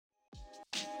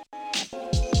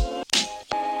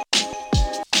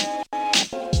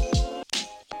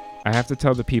I have to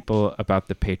tell the people about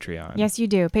the Patreon. Yes, you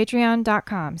do.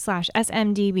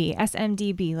 Patreon.com/SMDB.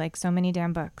 SMDB, like so many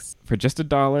damn books. For just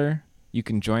 $1, you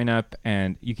can join up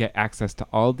and you get access to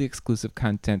all the exclusive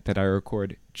content that I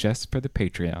record just for the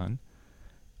Patreon.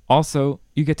 Also,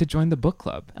 you get to join the book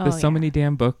club. The So Many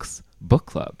Damn Books book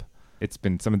club. It's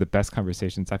been some of the best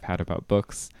conversations I've had about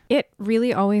books. It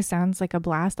really always sounds like a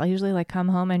blast. I'll usually come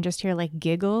home and just hear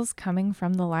giggles coming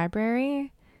from the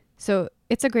library. So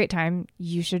it's a great time.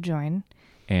 You should join.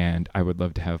 And I would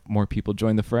love to have more people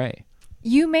join the fray.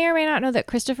 You may or may not know that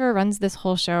Christopher runs this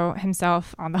whole show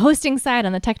himself on the hosting side,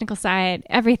 on the technical side,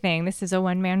 everything. This is a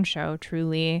one-man show,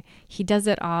 truly. He does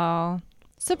it all.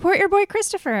 Support your boy,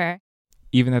 Christopher.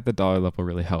 Even at the dollar level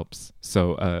really helps.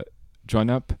 So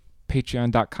join up.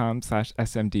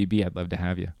 Patreon.com/SMDB. I'd love to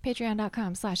have you.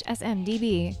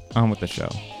 Patreon.com/SMDB. On with the show.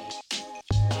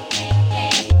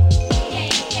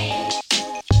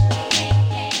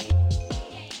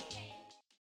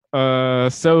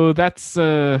 So that's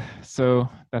a sort of...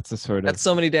 That's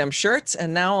So Many Damn Shirts.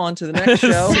 And now on to the next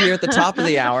show here at the top of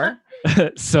the hour.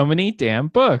 So Many Damn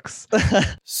Books.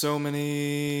 So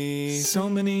many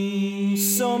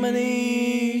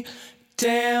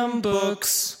damn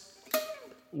books.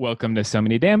 Welcome to So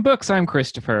Many Damn Books. I'm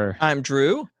Christopher. I'm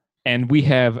Drew. And we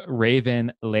have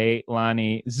Raven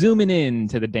Leilani zooming in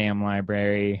to the damn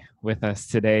library with us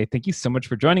today. Thank you so much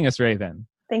for joining us, Raven.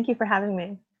 Thank you for having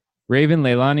me. Raven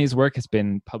Leilani's work has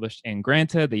been published in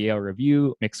Granta, the Yale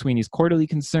Review, McSweeney's Quarterly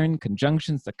Concern,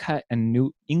 Conjunctions, The Cut, and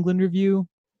New England Review.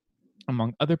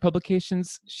 Among other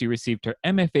publications, she received her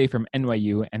MFA from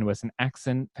NYU and was an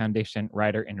Axon Foundation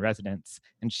writer-in-residence.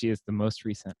 And she is the most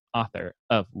recent author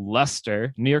of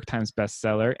Luster, New York Times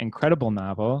bestseller, incredible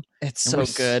novel. It's so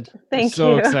good. Thank you.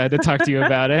 So excited to talk to you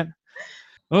about it.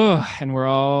 Oh, and we're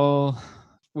all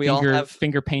all have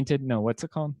finger painted. No, what's it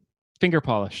called? Finger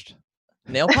polished.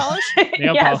 Nail polish?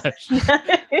 Nail polish.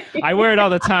 I wear it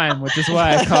all the time, which is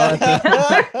why I call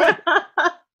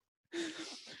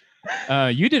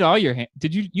it you did all your hands.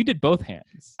 You did both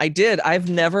hands. I did. I've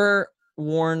never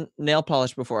worn nail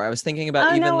polish before. I was thinking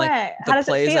about no way. the How does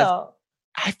plays. it feel?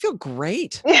 I feel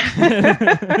great.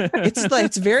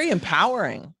 It's very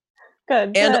empowering.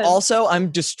 Good. And also I'm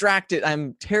distracted.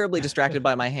 I'm terribly distracted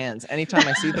by my hands. Anytime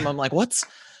I see them, I'm like, what's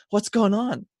going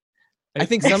on? I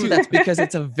think some of that's because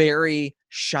it's a very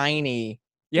shiny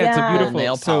it's a beautiful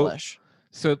nail polish.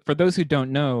 So for those who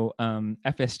don't know,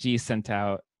 FSG sent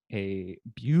out a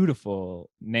beautiful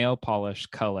nail polish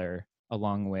color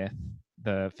along with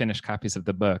the finished copies of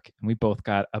the book. And we both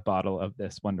got a bottle of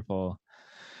this wonderful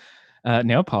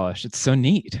nail polish. It's so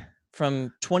neat.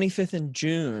 From 25th and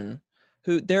June,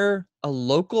 they're a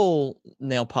local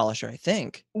nail polisher, I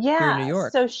think. Yeah. Here in New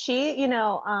York. So she,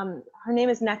 her name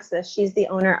is Nexus. She's the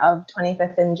owner of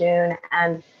 25th and June.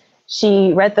 And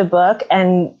she read the book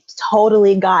and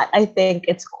totally got, I think,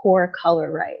 its core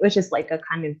color right, which is like a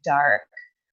kind of dark,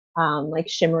 like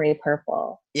shimmery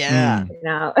purple. Yeah.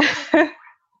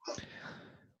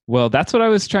 Well, that's what I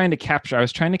was trying to capture. I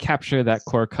was trying to capture that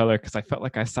core color because I felt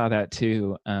like I saw that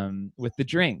too with the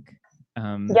drink.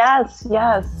 Yes.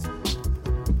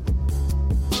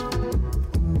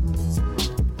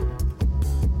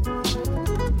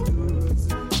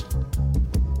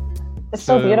 It's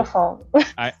so beautiful.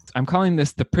 I'm calling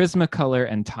this the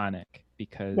Prismacolor and Tonic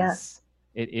because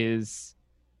it is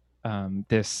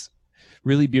this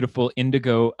really beautiful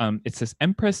indigo. It's this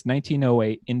Empress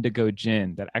 1908 indigo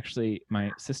gin that actually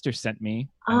my sister sent me.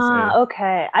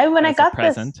 Okay. When I got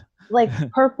present. This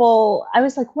like purple, I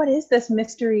was like, what is this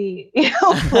mystery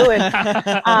fluid?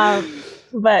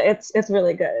 But it's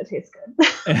really good. It tastes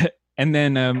good. And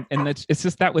then it's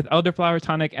just that with elderflower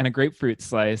tonic and a grapefruit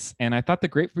slice. And I thought the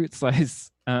grapefruit slice,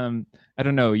 I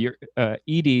don't know,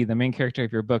 Edie, the main character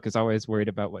of your book, is always worried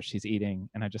about what she's eating.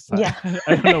 And I just thought,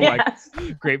 I don't know why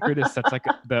grapefruit is such like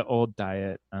the old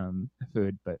diet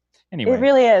food. But anyway. It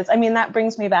really is. I mean, that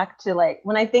brings me back to like,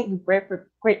 when I think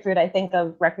grapefruit, I think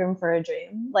of Requiem for a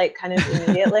Dream, like kind of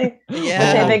immediately.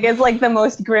 Yeah. Which I think is like the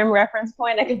most grim reference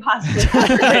point I could possibly have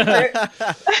for grapefruit.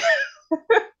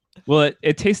 Well,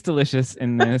 it tastes delicious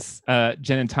in this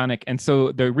gin and tonic. And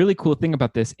so the really cool thing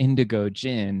about this indigo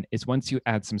gin is once you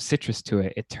add some citrus to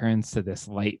it, it turns to this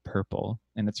light purple,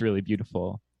 and it's really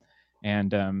beautiful.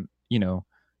 And, but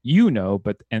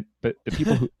the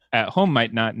people who at home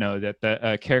might not know that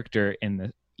the character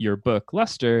in your book,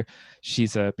 Luster,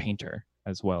 she's a painter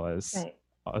as well as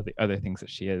all the other things that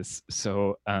she is.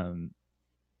 So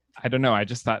I don't know. I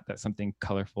just thought that something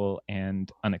colorful and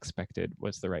unexpected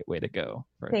was the right way to go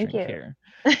for a drink here.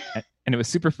 And it was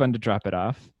super fun to drop it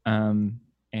off. And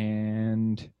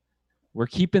we're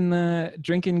keeping the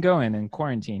drinking going in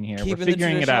quarantine here. Keeping we're the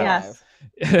figuring it tradition out.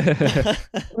 alive.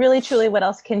 Really, truly, what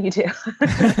else can you do?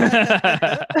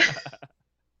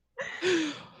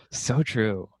 So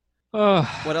true. Oh,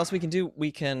 What else we can do?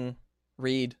 We can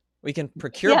read. We can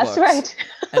procure Yes, books right.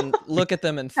 and look at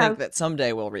them and think Have- that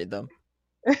someday we'll read them.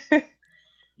 yes.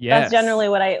 That's generally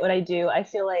what I do. I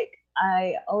feel like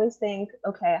I always think,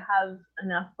 okay, I have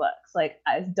enough books. Like,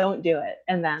 I don't do it,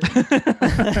 and then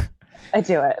I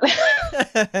do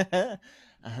it.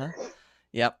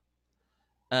 Yep.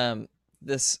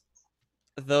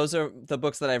 Those are the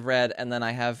books that I've read, and then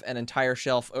I have an entire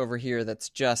shelf over here that's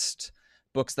just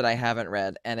books that I haven't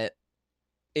read, and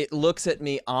it looks at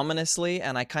me ominously,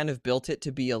 and I kind of built it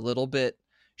to be a little bit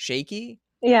shaky.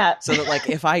 Yeah. So that, like,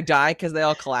 if I die because they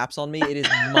all collapse on me, it is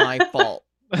my fault.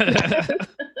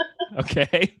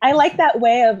 Okay. I like that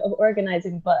way of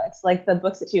organizing books. Like the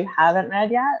books that you haven't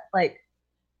read yet. Like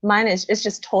mine is it's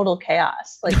just total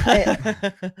chaos. Like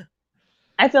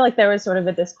I feel like there was sort of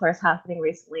a discourse happening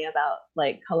recently about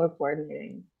like color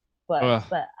coordinating books, Ugh.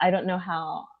 but I don't know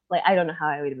how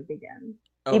I would even begin.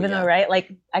 Oh, Even yeah. though, right?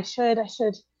 Like I should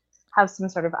have some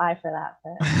sort of eye for that.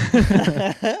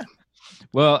 But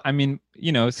Well, I mean,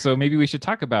 so maybe we should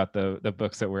talk about the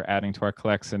books that we're adding to our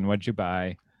collection. What'd you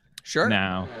buy Sure.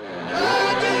 now?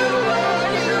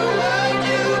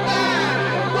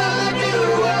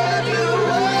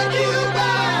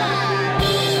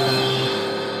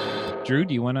 Drew,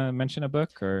 do you want to mention a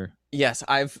book or? Yes,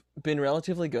 I've been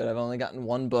relatively good. I've only gotten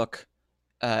one book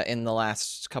in the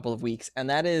last couple of weeks, and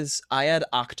that is Ayad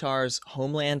Akhtar's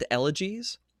Homeland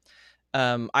Elegies.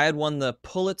 I had won the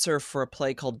Pulitzer for a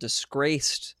play called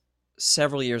Disgraced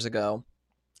several years ago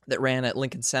that ran at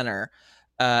Lincoln Center.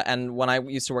 And when I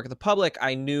used to work at the Public,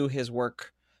 I knew his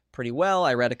work pretty well.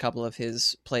 I read a couple of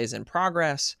his plays in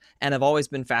progress, and I've always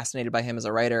been fascinated by him as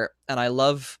a writer. And I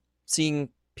love seeing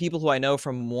people who I know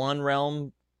from one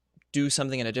realm do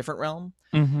something in a different realm.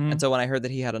 Mm-hmm. And so when I heard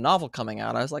that he had a novel coming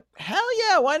out, I was like, hell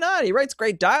yeah, why not? He writes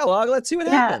great dialogue. Let's see what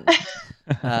happens.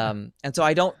 And so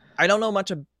I don't know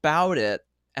much about it,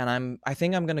 and I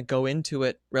think I'm going to go into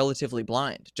it relatively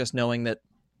blind, just knowing that,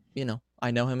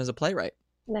 I know him as a playwright.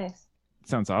 nice.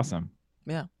 Sounds awesome.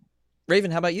 Yeah. Raven,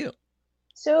 how about you?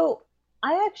 So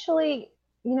I actually,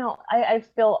 I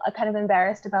feel kind of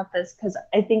embarrassed about this because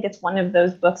I think it's one of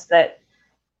those books that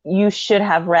you should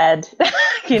have read,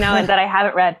 and that I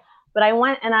haven't read. But I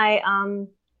went and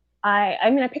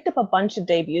I picked up a bunch of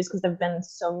debuts because there've been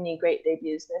so many great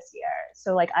debuts this year.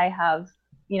 So like I have,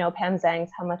 Pam Zhang's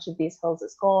How Much of These Hills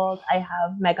is Gold. I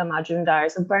have Megha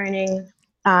Majumdar's A Burning.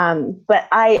 But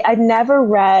I've never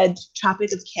read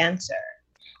Tropic of Cancer.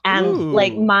 And Ooh.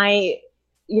 like my,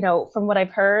 from what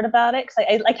I've heard about it,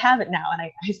 because I have it now and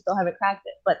I still haven't cracked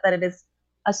it, but that it is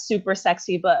a super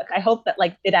sexy book. I hope that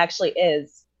like it actually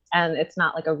is, and it's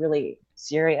not like a really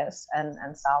serious and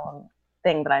solemn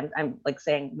thing that I'm like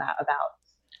saying that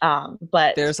about.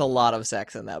 But There's a lot of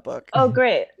sex in that book. oh,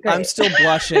 great. I'm still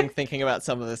blushing thinking about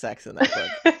some of the sex in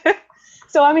that book.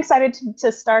 So I'm excited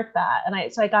to start that, and I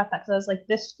got that because I was like,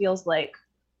 this feels like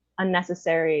a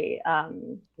necessary,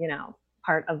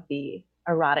 part of the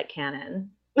erotic canon.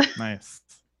 Nice.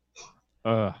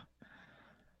 I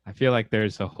feel like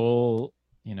there's a whole,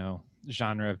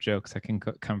 genre of jokes that can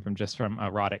come from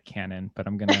erotic canon, but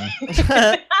I'm gonna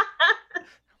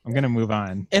move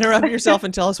on. Interrupt yourself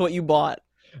and tell us what you bought.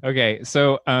 Okay,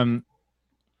 so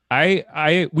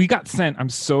we got sent. I'm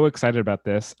so excited about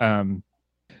this.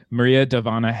 Maria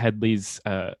Davana Headley's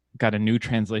got a new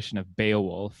translation of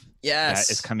Beowulf. Yes.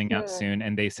 That is coming out soon,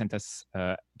 and they sent us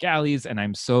galleys, and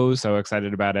I'm so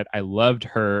excited about it. I loved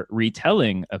her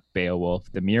retelling of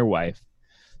Beowulf, the Mere Wife.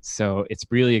 So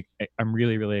I'm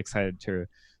really excited to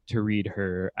read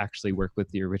her actually work with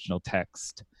the original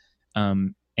text.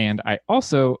 And I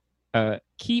also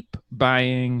keep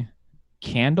buying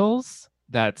candles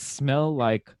that smell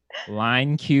like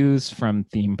line cues from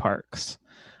theme parks.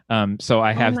 So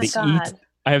I have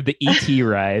I have the ET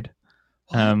ride,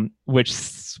 which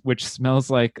smells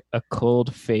like a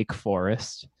cold fake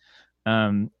forest.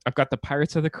 I've got the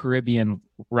Pirates of the Caribbean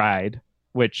ride,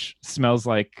 which smells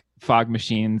like fog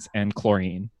machines and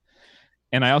chlorine.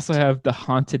 And I also have the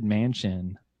Haunted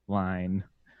Mansion line.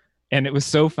 And it was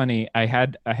so funny. I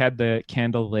had the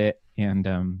candle lit,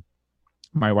 and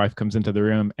my wife comes into the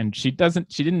room, and she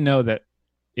didn't know that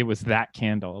it was that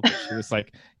candle, but she was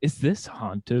like, is this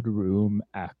haunted room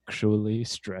actually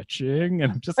stretching?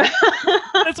 And I'm just like,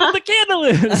 that's what the candle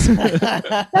is.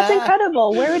 That's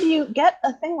incredible. Where would you get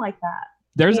a thing like that?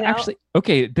 There's actually,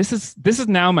 okay, this is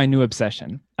now my new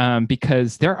obsession,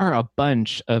 because there are a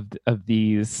bunch of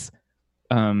these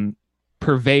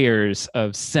purveyors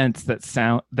of scents that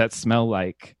smell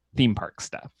like theme park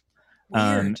stuff.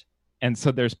 Weird. And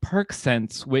so there's park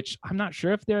scents, which I'm not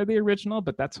sure if they're the original,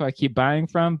 but that's who I keep buying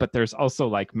from. But there's also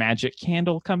like Magic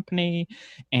Candle Company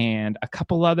and a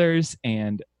couple others.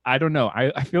 And I don't know.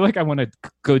 I feel like I want to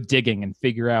go digging and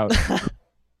figure out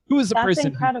who was the That's person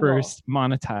who incredible. first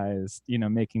monetized,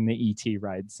 making the ET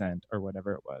ride scent or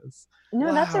whatever it was.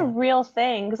 No, that's a Wow. real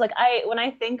thing. Because like when I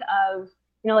think of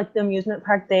like the amusement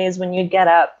park days when you'd get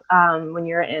up when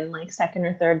you're in like second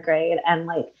or third grade and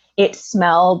like it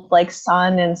smelled like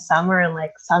sun and summer and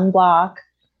like sunblock.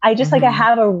 I just like I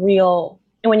have a real.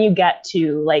 And when you get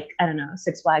to like I don't know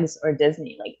Six Flags or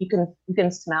Disney, like you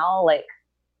can smell like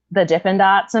the Dippin'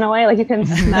 Dots in a way. Like you can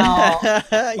smell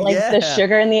like Yeah. the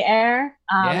sugar in the air.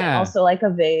 And Yeah. also like a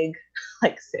vague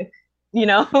like sick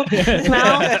smell.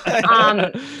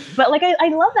 But like I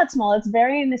love that smell. It's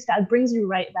very nostalgic. It brings you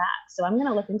right back. So I'm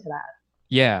gonna look into that.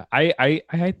 Yeah,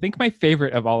 I think my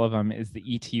favorite of all of them is the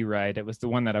ET ride. It was the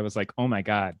one that I was like, oh my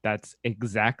God, that's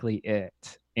exactly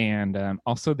it. And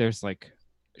also there's like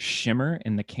shimmer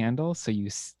in the candle, so you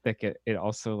stick it. It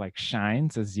also like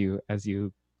shines as you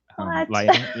What?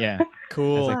 light it. Yeah,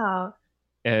 Cool. like- Wow.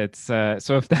 it's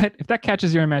so if that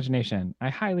catches your imagination, I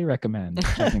highly recommend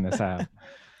checking this out.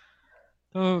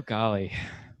 Oh golly,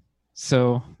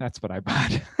 so that's what I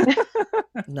bought.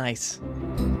 Nice.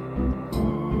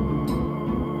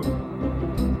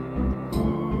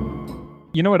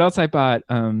 You know what else I bought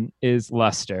is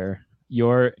Luster,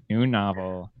 your new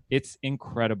novel. It's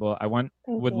incredible. Thank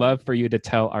would you. love for you to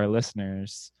tell our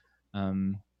listeners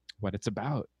what it's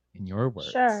about in your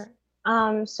words. Sure.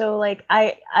 So like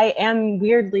I am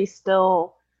weirdly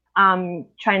still trying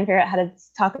to figure out how to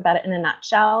talk about it in a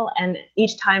nutshell, and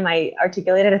each time I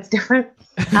articulate it, it's different.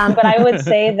 But I would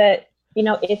say that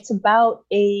it's about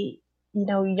a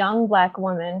young Black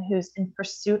woman who's in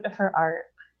pursuit of her art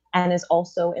and is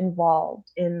also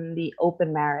involved in the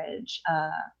open marriage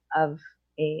of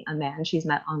a man she's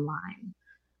met online,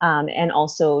 and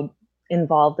also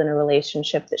involved in a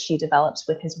relationship that she develops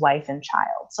with his wife and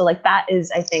child. So like that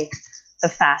is, I think, the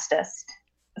fastest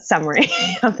summary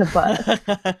of the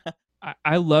book.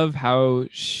 I love how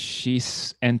she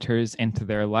enters into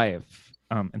their life,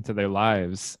 into their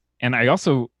lives. And I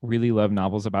also really love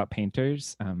novels about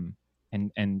painters.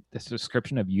 And this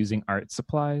description of using art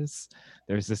supplies.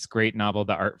 There's this great novel,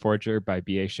 The Art Forger by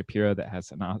B.A. Shapiro, that has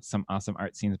some awesome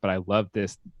art scenes, but I love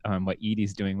this, what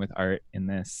Edie's doing with art in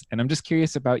this. And I'm just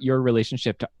curious about your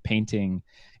relationship to painting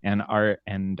and art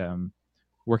and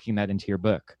working that into your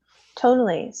book.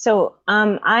 Totally. So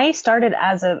I started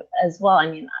as well. I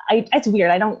mean, it's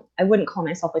weird. I wouldn't call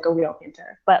myself like a real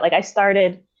painter, but like I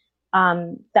started,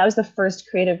 that was the first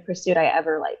creative pursuit I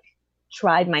ever like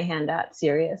tried my hand at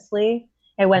seriously.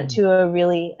 I went to a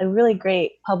really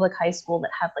great public high school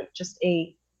that had like just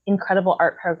a incredible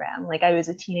art program. Like I was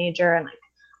a teenager and like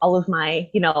all of my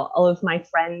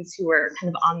friends who were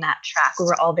kind of on that track, we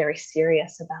were all very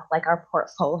serious about like our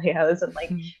portfolios and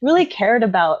like really cared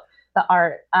about the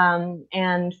art.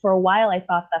 And for a while I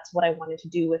thought that's what I wanted to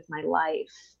do with my life.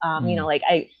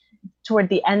 Like toward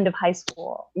the end of high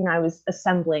school, I was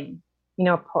assembling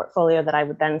a portfolio that I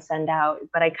would then send out.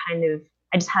 But I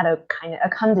just had a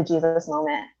come to Jesus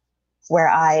moment where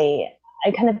I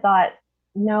kind of thought,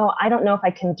 no, I don't know if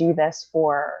I can do this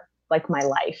for like my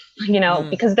life,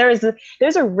 because there's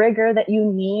a rigor that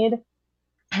you need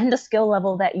and a skill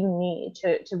level that you need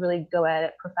to really go at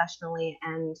it professionally.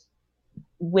 And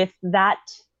with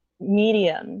that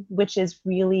medium, which is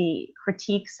really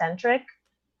critique centric,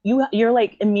 you're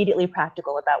like immediately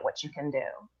practical about what you can do.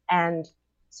 And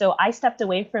so I stepped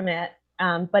away from it,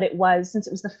 but since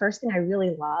it was the first thing I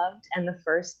really loved and the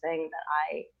first thing that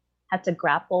I had to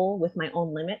grapple with my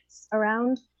own limits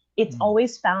around, it's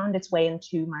always found its way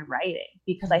into my writing,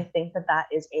 because I think that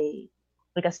is a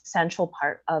central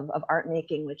part of art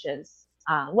making, which is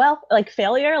like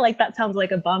failure. Like that sounds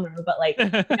like a bummer, but like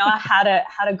how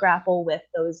to grapple with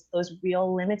those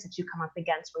real limits that you come up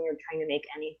against when you're trying to make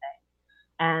anything.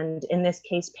 And in this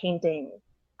case, painting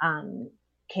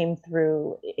came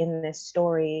through in this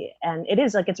story, and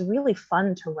it's really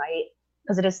fun to write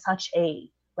because it is such a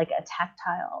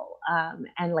tactile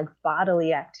and like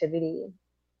bodily activity,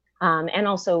 and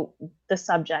also the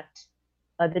subject,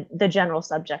 the general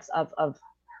subjects of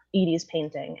Edie's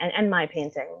painting and my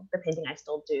painting, the painting I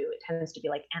still do, it tends to be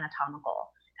like anatomical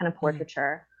kind of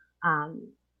portraiture, and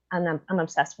I'm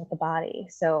obsessed with the body.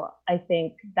 So I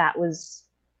think that was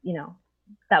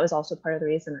also part of the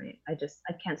reason I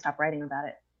can't stop writing about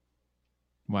it.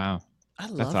 Wow. I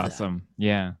love That's that. awesome.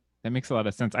 Yeah, that makes a lot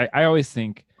of sense. I always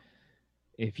think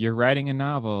if you're writing a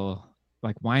novel,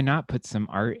 like, why not put some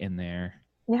art in there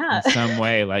Yeah. in some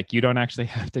way? Like, you don't actually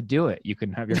have to do it. You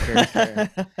can have your character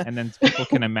and then people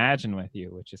can imagine with you,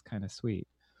 which is kind of sweet.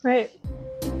 Right.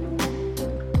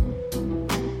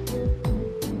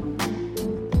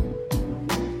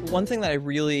 One thing that I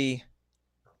really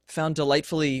found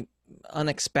delightfully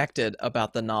unexpected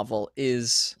about the novel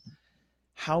is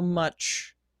how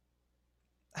much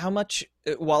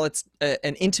while it's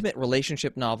an intimate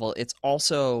relationship novel, it's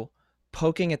also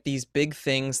poking at these big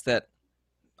things that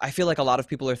I feel like a lot of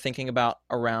people are thinking about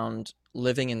around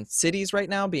living in cities right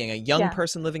now, being a young Yeah.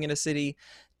 person living in a city,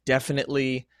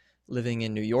 definitely living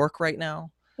in New York right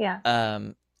now. Yeah.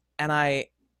 And I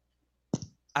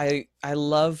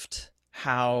loved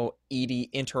how Edie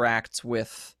interacts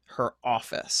with her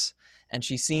office, and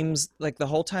she seems like the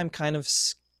whole time kind of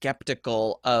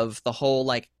skeptical of the whole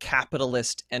like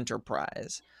capitalist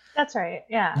enterprise. That's right.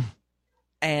 Yeah.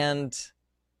 And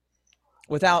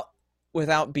without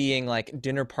being like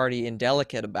dinner party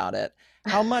indelicate about it,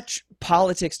 how much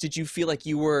politics did you feel like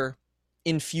you were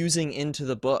infusing into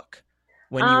the book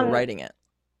when you were writing it?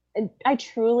 I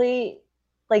truly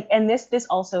like, and this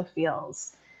also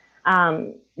feels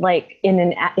like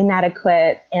an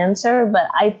inadequate answer, but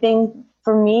I think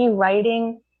for me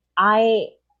writing,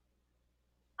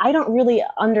 I don't really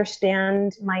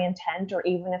understand my intent or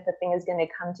even if the thing is going to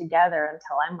come together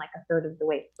until I'm like a third of the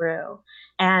way through.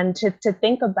 And to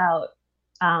think about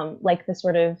like the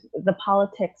sort of the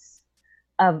politics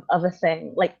of a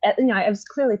thing, like, you know, I was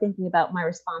clearly thinking about my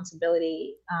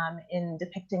responsibility in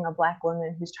depicting a Black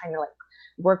woman who's trying to like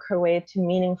work her way to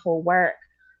meaningful work,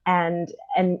 and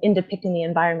in depicting the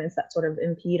environments that sort of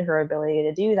impede her ability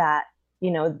to do that. You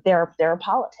know, there are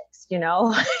politics, you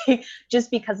know,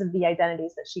 just because of the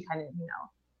identities that she kind of, you know,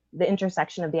 the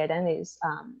intersection of the identities.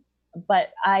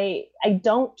 But I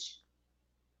don't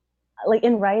like,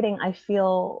 in writing, I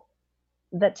feel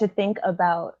that to think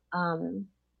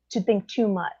too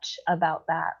much about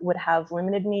that would have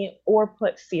limited me or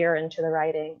put fear into the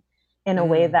writing in a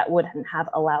way that wouldn't have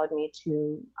allowed me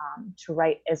to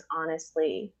write as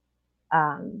honestly.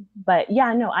 But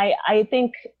yeah, no, I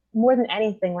think more than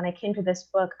anything, when I came to this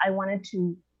book, I wanted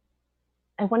to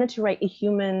write a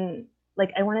human,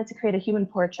 like I wanted to create a human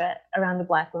portrait around a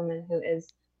Black woman who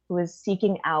is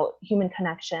seeking out human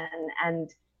connection and,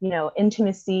 you know,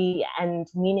 intimacy and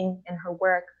meaning in her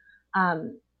work.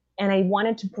 And I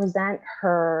wanted to present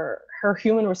her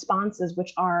human responses,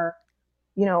 which are,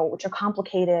 you know, which are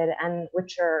complicated and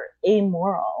which are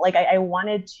amoral. Like I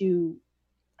wanted to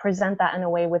present that in a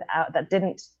way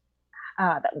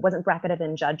that wasn't bracketed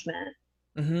in judgment.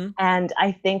 Mm-hmm. And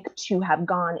I think to have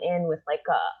gone in with like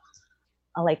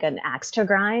like an axe to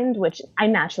grind, which I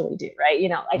naturally do, right? You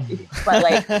know, but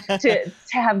like to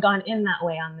have gone in that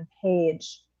way on the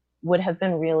page would have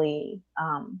been really,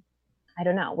 I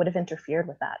don't know, would have interfered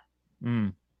with that.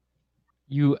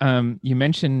 You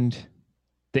mentioned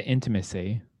the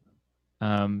intimacy.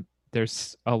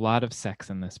 There's a lot of sex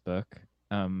in this book,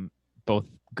 both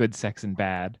good sex and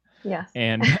bad. Yes.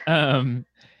 And I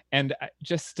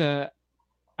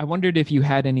wondered if you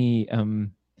had any,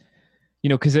 you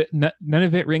know, because none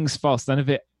of it rings false. None of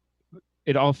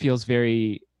it all feels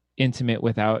very intimate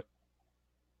without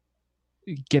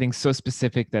getting so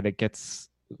specific that it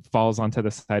falls onto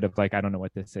the side of like, I don't know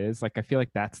what this is. Like, I feel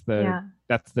like that's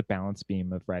the balance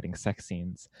beam of writing sex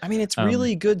scenes. I mean, it's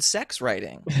really good sex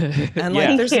writing. And yeah.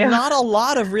 like, there's not a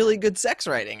lot of really good sex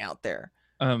writing out there.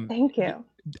 Thank you.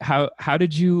 How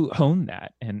did you hone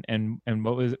that, and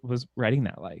what was writing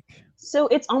that like? So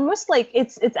it's almost like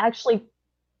it's actually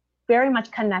very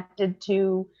much connected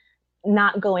to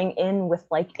not going in with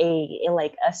like a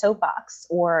soapbox,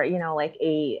 or, you know, like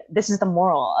this is the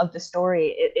moral of the story.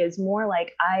 It is more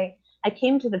like I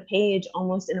came to the page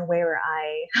almost in a way where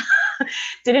I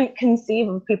didn't conceive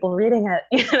of people reading it.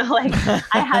 You know, like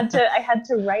I had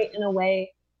to write in a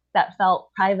way that felt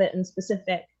private and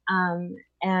specific,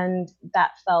 and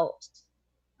that felt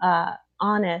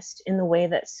honest in the way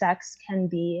that sex can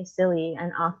be silly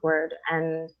and awkward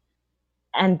and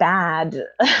bad.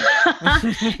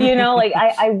 You know, like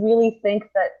I really think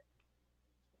that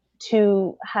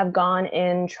to have gone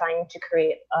in trying to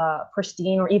create a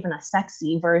pristine or even a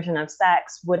sexy version of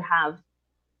sex would have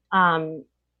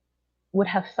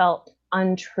felt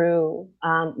untrue,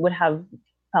 would have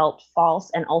felt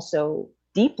false, and also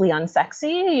deeply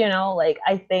unsexy. You know, like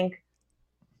I think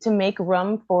to make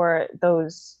room for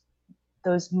those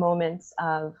moments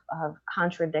of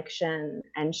contradiction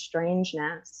and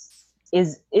strangeness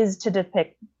is to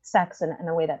depict sex in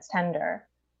a way that's tender.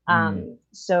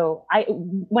 So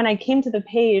when I came to the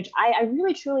page, I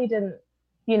really truly didn't,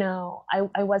 you know,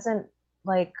 I wasn't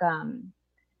like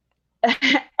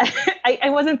I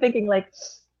wasn't thinking like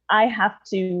I have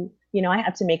to, I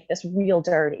have to make this real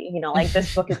dirty, like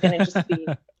this book is going to just be,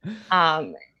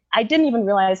 I didn't even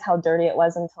realize how dirty it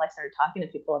was until I started talking to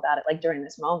people about it, like during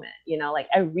this moment, like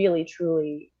I really,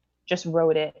 truly just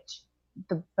wrote it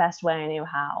the best way I knew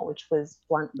how, which was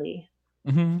bluntly.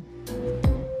 Mm-hmm.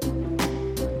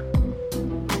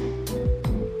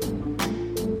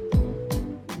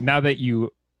 Now that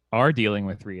you are dealing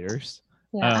with readers,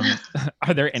 Yeah.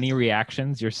 Are there any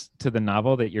reactions to the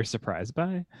novel that you're surprised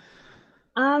by?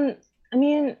 I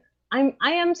mean, I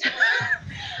am,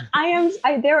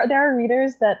 there are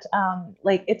readers that,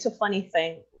 like, it's a funny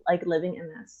thing, like living in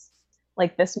this,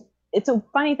 like this, it's a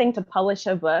funny thing to publish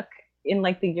a book in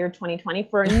like the year 2020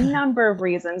 for a number of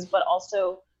reasons, but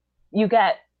also you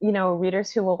get,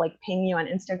 readers who will like ping you on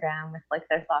Instagram with like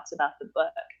their thoughts about the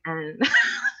book. And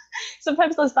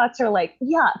sometimes those thoughts are like,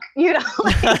 yuck,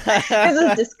 like, this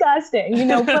is disgusting,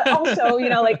 but also,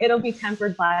 like it'll be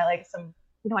tempered by like some,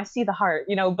 I see the heart,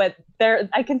 but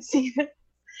I can see that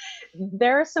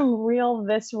there are some real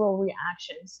visceral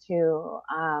reactions to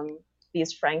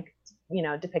these frank,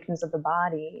 depictions of the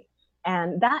body.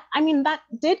 And that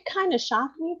did kind of shock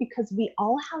me because we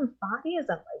all have bodies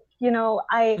and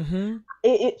like,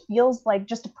 it feels like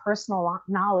just a personal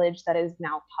knowledge that is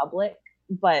now public,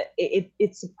 but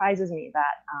it surprises me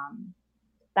that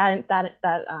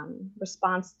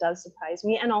response does surprise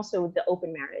me. And also the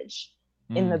open marriage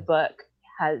in the book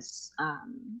has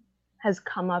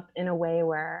come up in a way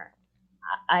where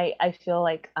I feel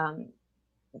like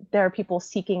there are people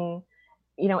seeking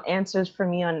answers for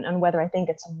me on whether I think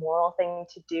it's a moral thing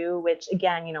to do, which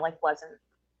again, like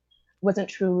wasn't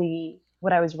truly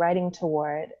what I was writing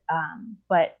toward.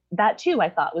 But that too, I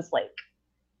thought was like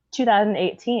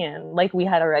 2018, like we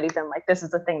had already been like, this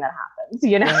is the thing that happens,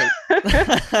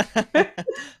 Right.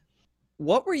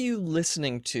 What were you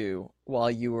listening to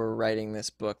while you were writing this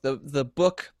book? The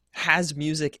book has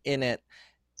music in it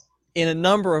in a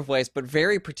number of ways, but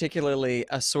very particularly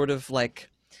a sort of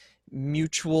like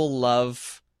mutual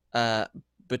love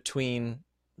between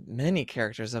many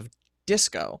characters of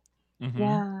disco. Mm-hmm.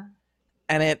 Yeah.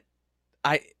 And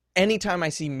anytime I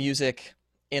see music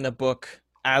in a book,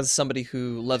 as somebody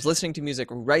who loves listening to music,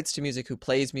 who writes to music, who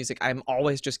plays music, I'm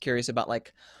always just curious about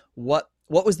like what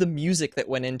was the music that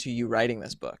went into you writing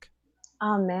this book?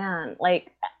 Oh man,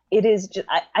 like it is just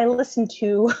I listen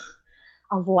to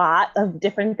a lot of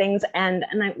different things, and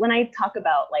when I talk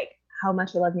about like how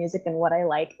much I love music and what I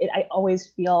like, I always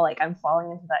feel like I'm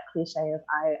falling into that cliche of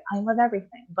I love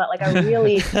everything, but like I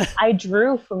really I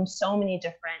drew from so many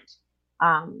different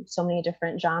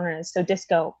genres. So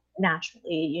disco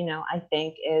naturally, I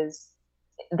think is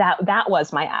that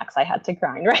was my axe I had to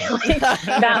grind, right? Like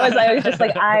I was just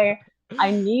like I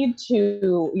need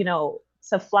to,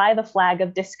 so fly the flag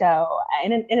of disco,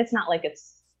 and it's not like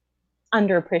it's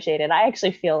underappreciated. I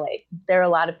actually feel like there are a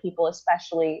lot of people,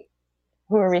 especially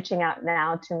who are reaching out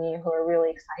now to me, who are really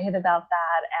excited about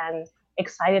that and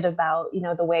excited about,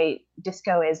 the way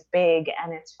disco is big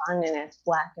and it's fun and it's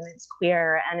Black and it's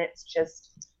queer and it's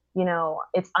just,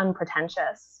 it's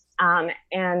unpretentious.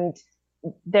 And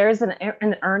there's an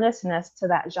earnestness to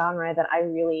that genre that I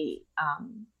really,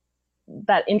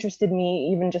 that interested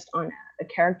me even just on a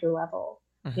character level.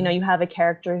 Mm-hmm. You have a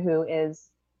character who is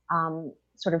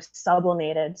sort of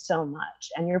sublimated so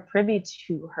much, and you're privy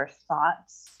to her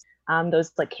thoughts,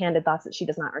 those like candid thoughts that she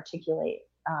does not articulate,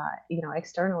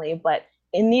 externally. But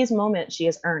in these moments, she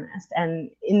is earnest,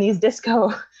 and in these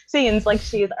disco scenes, like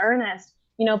she is earnest,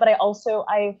 But I also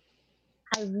I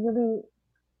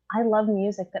love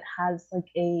music that has like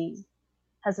a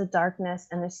darkness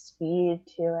and a speed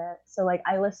to it. So like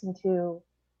I listen to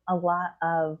a lot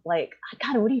of like,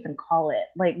 God, what do you even call it?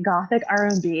 Like gothic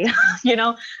R&B,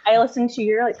 I listen to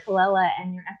your like Kalela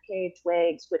and your FKA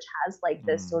Twigs, which has like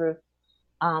this sort of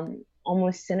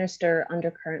almost sinister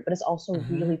undercurrent, but it's also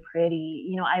really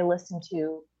pretty. I listen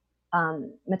to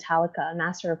Metallica,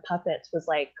 Master of Puppets was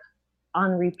like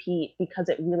on repeat because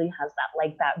it really has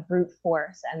that brute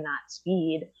force and that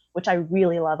speed, which I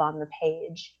really love on the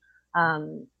page.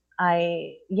 I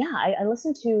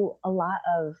listen to a lot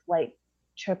of like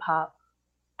trip hop,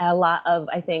 a lot of,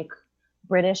 I think,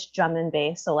 British drum and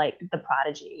bass. So like The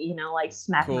Prodigy, like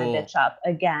Smack My Bitch Up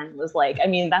again was like,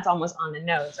 that's almost on the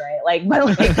nose, right? Like,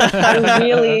 but like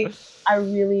I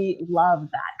really love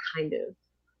that kind of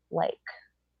like,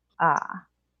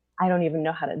 I don't even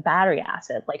know how to battery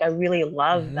acid. Like I really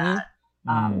love that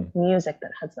music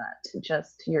that has that to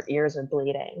just your ears are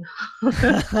bleeding.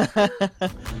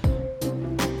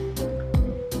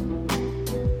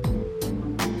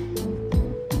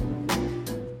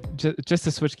 just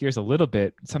to switch gears a little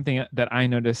bit, something that I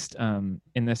noticed in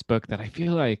this book that I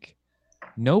feel like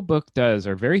no book does,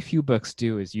 or very few books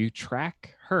do, is you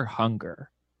track her hunger.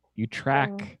 You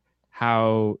track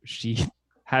how she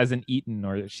hasn't eaten,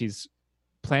 or that she's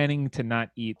planning to not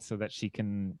eat so that she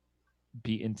can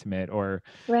be intimate, or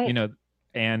Right.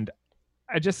 And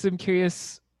I just am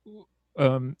curious,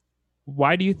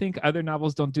 why do you think other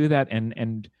novels don't do that?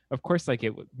 And of course, like,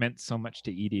 it meant so much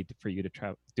to Edie for you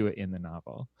to do it in the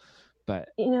novel, but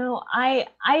I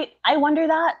wonder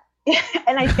that.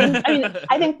 And I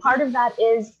think part of that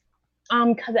is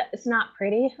because it's not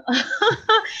pretty.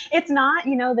 It's not,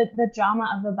 the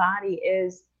drama of the body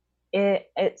is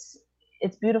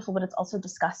it's beautiful, but it's also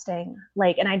disgusting.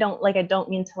 Like, and I don't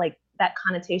mean to like that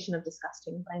connotation of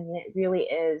disgusting, but I mean it really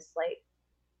is like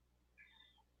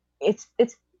it's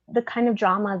the kind of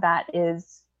drama that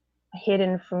is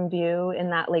hidden from view, in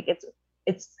that like it's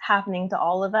happening to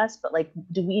all of us, but like,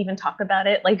 do we even talk about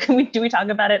it? Like, do we talk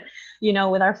about it,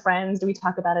 with our friends? Do we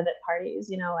talk about it at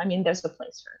parties? I mean, there's a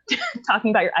place for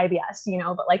talking about your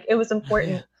IBS, but like, it was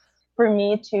important for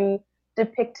me to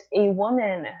depict a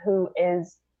woman who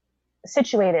is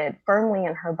situated firmly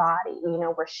in her body,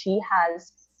 where she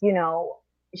has,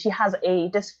 she has a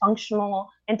dysfunctional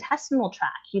intestinal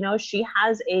tract, she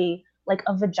has a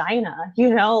vagina,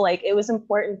 like, it was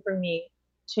important for me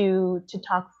to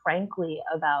talk frankly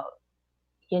about,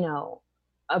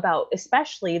 about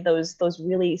especially those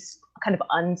really kind of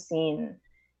unseen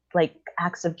like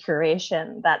acts of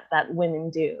curation that women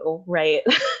do, right?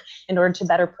 In order to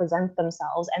better present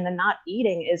themselves. And the not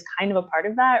eating is kind of a part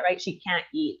of that, right? She can't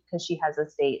eat because she has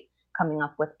this date coming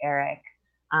up with Eric,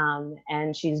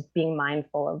 and she's being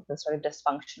mindful of the sort of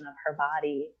dysfunction of her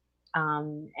body,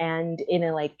 and in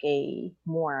a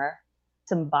more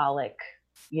symbolic,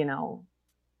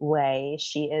 way,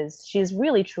 she's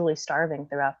really truly starving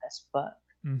throughout this book.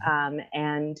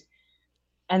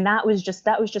 And that was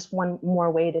just one more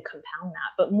way to compound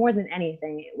that. But more than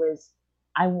anything, it was,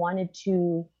 I wanted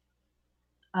to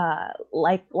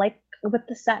like with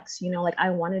the sex, like, I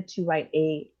wanted to write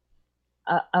a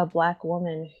Black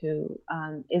woman who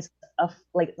is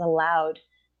allowed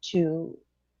to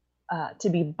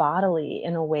be bodily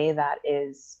in a way that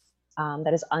is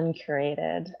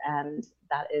uncurated, and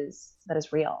that is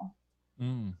real.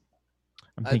 I'm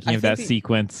thinking of that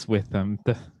sequence with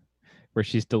where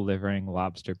she's delivering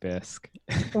lobster bisque.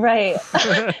 Right. So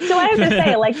I have to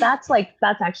say,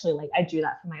 that's actually I do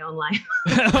that for my own life.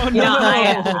 Oh, no.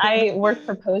 I worked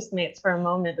for Postmates for a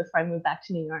moment before I moved back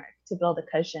to New York to build a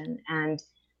cushion, and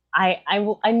I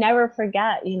never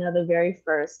forget, the very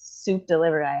first soup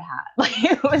delivery I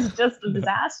had. It was just a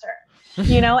disaster,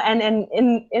 and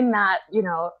in that,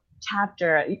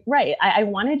 chapter, right, I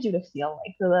wanted you to feel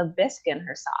like the bisque in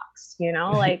her socks,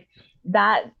 like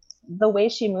that. The way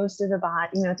she moves through the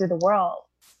body, through the world,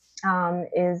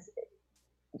 is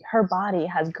her body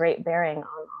has great bearing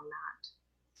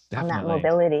on that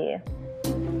mobility.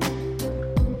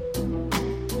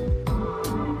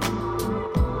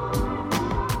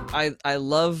 I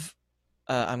love,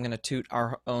 I'm going to toot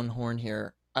our own horn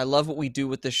here. I love what we do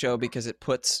with the show because it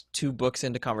puts two books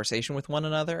into conversation with one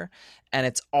another, and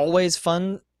it's always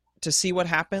fun to see what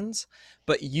happens.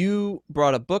 But you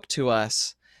brought a book to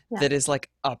us that is like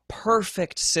a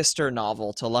perfect sister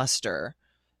novel to Luster,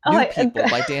 New People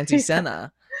by Danzy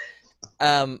Senna.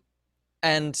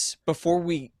 And before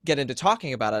we get into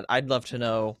talking about it, I'd love to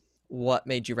know what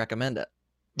made you recommend it.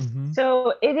 Mm-hmm.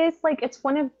 So it is it's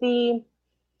one of the,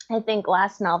 I think,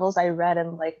 last novels I read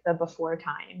in the before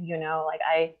time,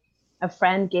 a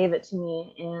friend gave it to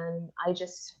me, and I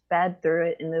just sped through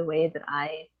it in the way that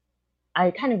I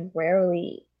kind of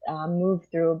rarely move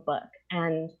through a book.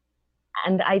 And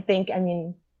I think,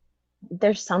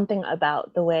 there's something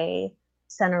about the way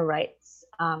Senna writes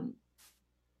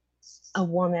a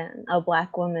woman, a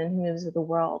Black woman who moves through the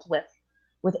world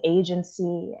with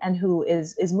agency, and who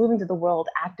is moving through the world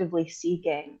actively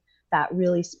seeking, that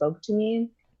really spoke to me.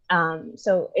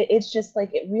 So it's just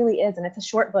it really is, and it's a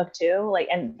short book too.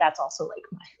 And that's also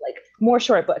my more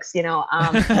short books, it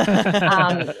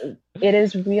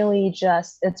is really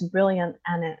just, it's brilliant,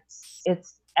 and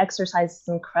it's exercises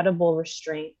incredible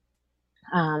restraint,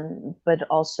 but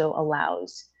also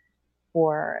allows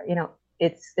for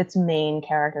its main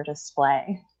character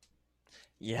display.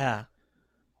 Yeah.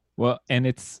 Well, and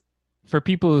it's, for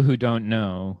people who don't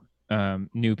know,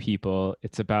 New People,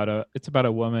 it's about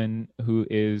a woman who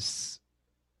is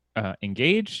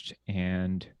engaged,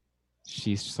 and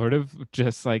she's sort of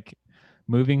just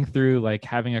moving through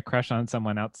having a crush on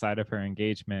someone outside of her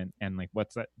engagement, and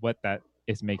what that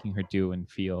is making her do and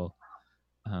feel,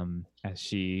 as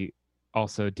she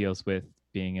also deals with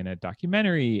being in a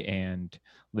documentary and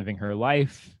living her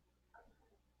life.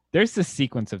 There's this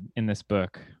sequence in this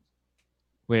book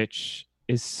which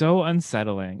is so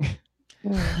unsettling.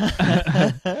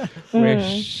 Where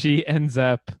she ends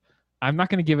up, I'm not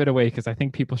going to give it away because I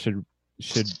think people should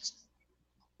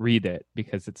read it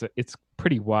because it's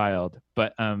pretty wild,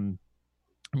 but I'm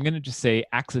going to just say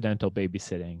accidental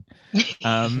babysitting.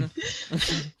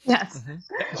 Yes.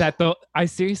 That though, I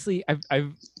seriously,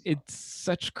 I've it's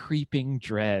such creeping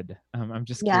dread. I'm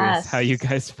just curious how you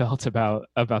guys felt about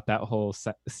that whole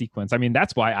sequence. I mean,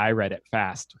 that's why I read it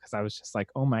fast, because I was just like,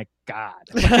 oh my God.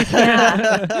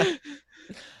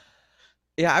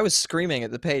 Yeah, I was screaming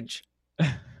at the page the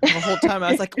whole time.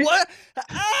 I was like, what?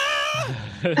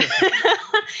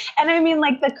 And I mean,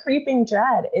 like, the creeping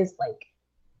dread is like,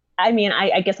 I mean,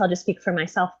 I guess I'll just speak for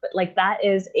myself, but like, that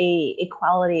is a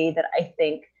quality that I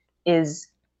think is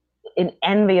an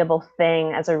enviable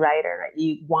thing as a writer that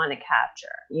you want to capture,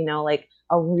 you know, like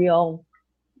a real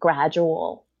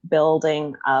gradual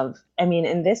building of, I mean,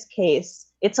 in this case,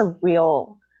 it's a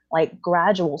real like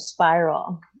gradual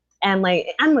spiral. And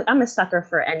like, I'm a sucker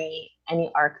for any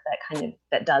arc that kind of,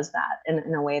 that does that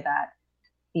in a way that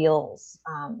feels,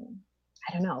 I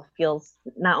don't know, feels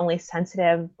not only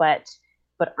sensitive, but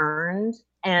earned.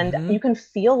 And you can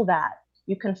feel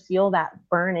that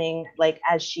burning, like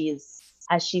as she's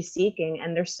seeking.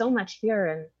 And there's so much here.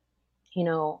 And, you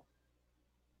know,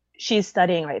 she's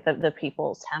studying, right, the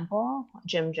People's Temple,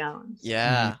 Jim Jones.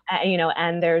 Yeah. You know,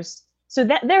 and there's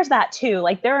that too.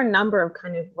 Like, there are a number of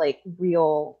kind of like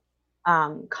real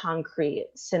concrete,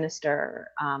 sinister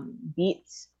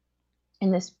beats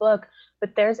in this book,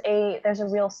 but there's a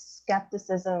real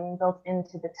skepticism built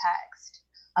into the text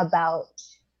about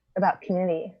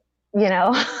community, you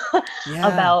know,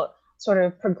 about sort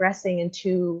of progressing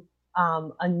into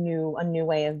a new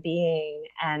way of being,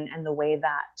 and the way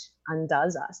that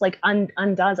undoes us, like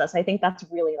undoes us. I think that's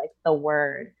really like the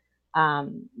word,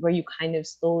 where you kind of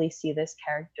slowly see this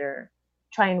character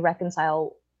try and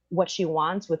reconcile what she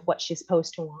wants with what she's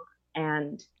supposed to want,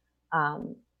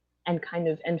 and kind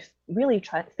of, and really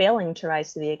failing to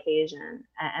rise to the occasion.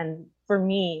 And for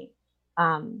me,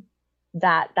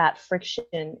 that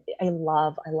friction, I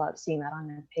love seeing that on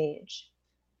the page.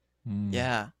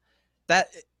 Yeah, that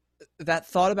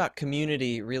thought about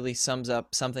community really sums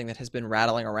up something that has been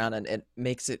rattling around, and it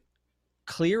makes it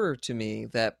clearer to me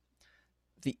that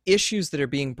the issues that are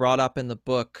being brought up in the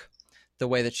book, the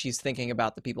way that she's thinking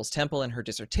about the People's Temple in her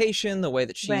dissertation, the way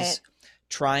that she's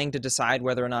trying to decide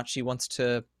whether or not she wants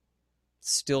to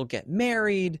still get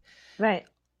married, right,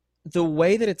 the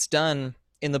way that it's done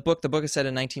in the book is set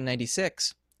in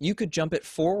 1996. You could jump it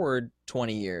forward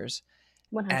 20 years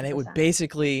 100%. And it would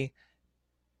basically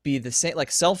be the same.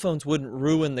 Like, cell phones wouldn't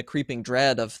ruin the creeping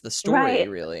dread of the story,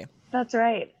 really. That's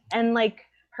right. And like,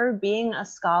 her being a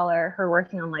scholar, her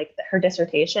working on like her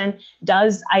dissertation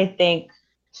does, I think,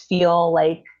 feel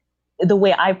like the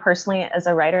way I personally, as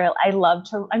a writer, I love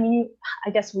to, I mean, I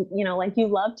guess, you know, like, you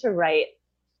love to write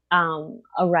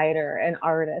a writer, an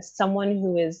artist, someone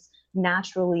who is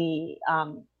naturally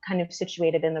kind of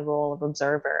situated in the role of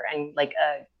observer and like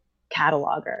a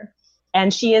cataloger.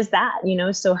 And she is that, you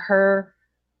know, so her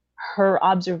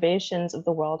observations of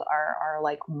the world are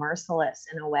like merciless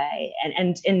in a way,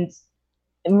 and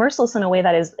merciless in a way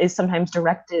that is sometimes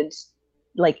directed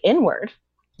like inward,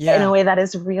 in a way that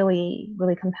is really,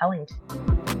 really compelling.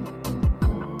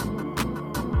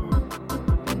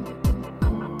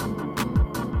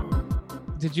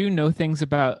 Did you know things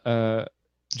about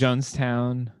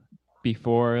Jonestown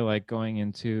before, like, going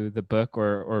into the book,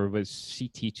 or was she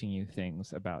teaching you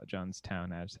things about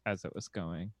Jonestown as it was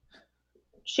going?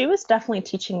 She was definitely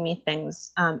teaching me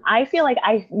things. I feel like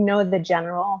I know the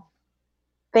general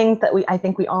things that I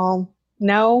think we all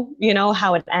know, you know,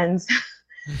 how it ends.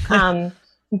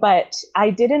 But I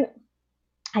didn't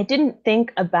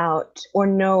think about or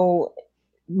know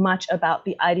much about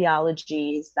the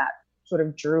ideologies that sort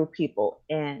of drew people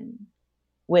in,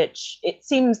 which it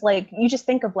seems like you just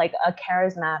think of like a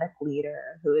charismatic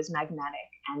leader who is magnetic,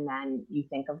 and then you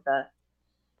think of the,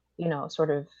 you know, sort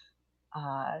of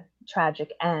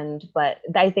tragic end. But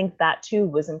I think that too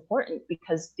was important,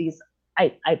 because these,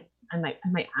 I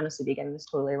might honestly be getting this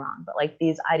totally wrong, but like,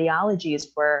 these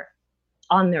ideologies were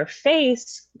on their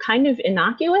face kind of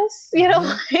innocuous, you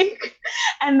know, like,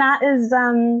 and that is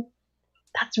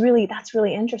that's really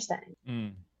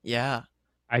interesting. Yeah,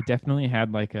 I definitely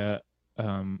had like a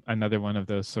another one of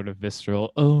those sort of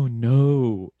visceral, oh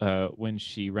no, when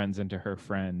she runs into her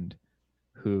friend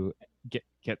who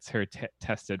gets her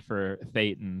tested for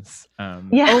thetans. Oh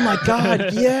my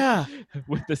God, yeah.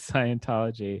 With the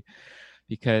Scientology,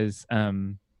 because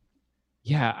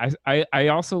Yeah, I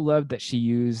also love that she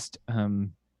used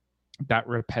that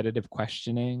repetitive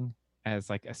questioning as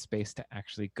like a space to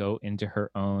actually go into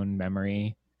her own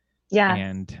memory Yes,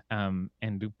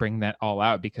 and bring that all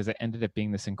out, because it ended up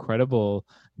being this incredible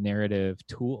narrative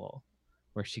tool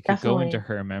where she could go into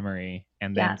definitely. her memory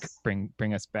and then Yes.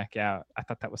 bring us back out. I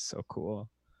thought that was so cool.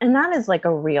 And that is like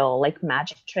a real like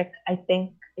magic trick. I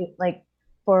think like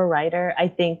for a writer, I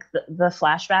think the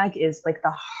flashback is like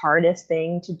the hardest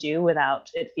thing to do without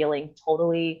it feeling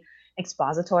totally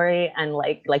expository and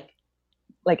like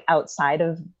outside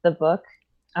of the book.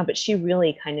 But she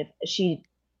really kind of she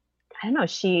I don't know,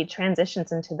 she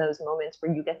transitions into those moments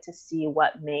where you get to see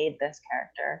what made this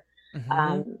character Mm-hmm.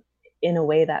 um, in a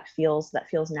way that feels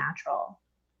natural.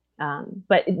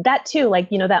 But that too,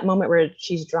 like, you know, that moment where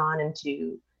she's drawn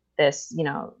into this, you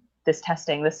know, this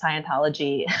testing, this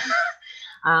Scientology,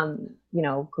 you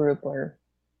know, group or,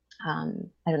 I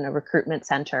don't know, recruitment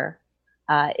center,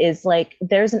 is like,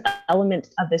 there's an element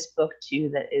of this book too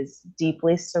that is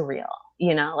deeply surreal.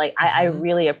 You know, like I Mm-hmm.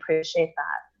 really appreciate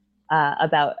that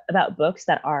about books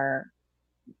that are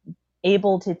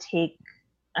able to take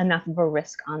enough of a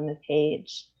risk on the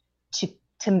page to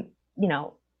to you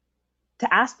know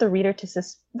to ask the reader to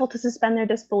to suspend their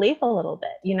disbelief a little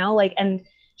bit, you know, like, and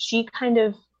she kind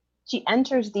of she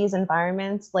enters these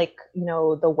environments like, you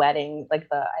know, the wedding, like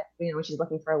the, you know, she's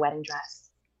looking for a wedding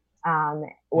dress,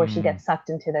 or she Mm. gets sucked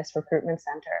into this recruitment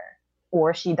center,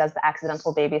 or she does the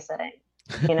accidental babysitting.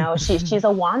 You know, she's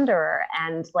a wanderer,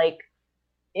 and like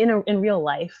in real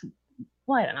life,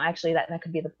 well, I don't know. Actually, that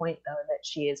could be the point, though, that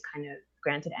she is kind of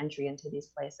granted entry into these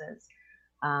places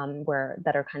where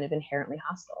that are kind of inherently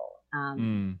hostile,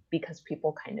 Mm. because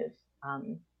people kind of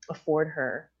afford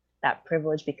her that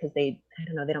privilege because they, I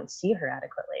don't know, they don't see her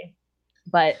adequately.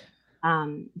 But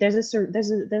there's a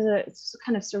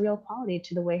kind of surreal quality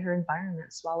to the way her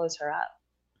environment swallows her up.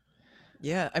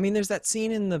 Yeah, I mean, there's that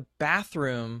scene in the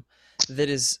bathroom that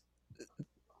is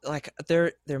like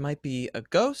there might be a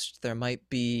ghost, there might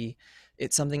be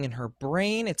it's something in her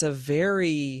brain. It's a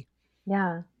very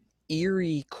Yeah.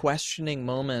 eerie, questioning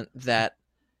moment that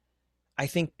I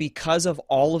think because of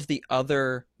all of the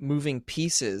other moving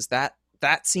pieces, that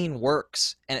scene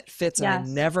works and it fits, and I Yes.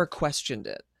 never questioned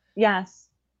it. Yes.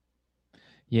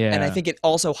 And I Yeah. think it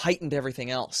also heightened everything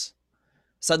else.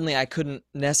 Suddenly, I couldn't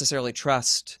necessarily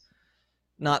trust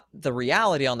not the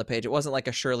reality on the page. It wasn't like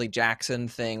a Shirley Jackson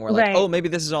thing where like, oh, Right. maybe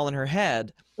this is all in her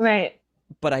head. Right.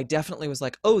 But I definitely was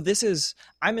like, oh,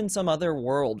 I'm in some other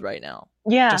world right now,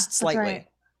 Yeah. just That's right. slightly.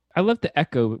 I love the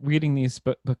echo reading these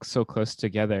books so close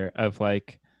together of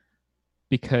like,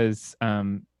 because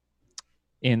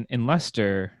in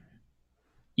Luster,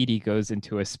 Edie goes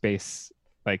into a space,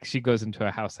 like she goes into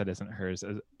a house that isn't hers,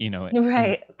 you know,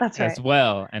 Right. That's as right.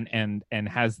 well, and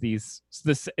has this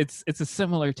it's a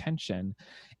similar tension.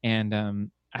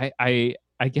 And I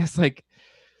guess like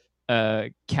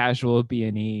casual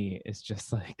B&E is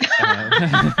just like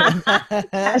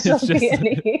it's just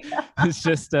Casualty. it's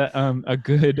just a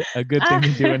good thing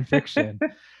to do in fiction,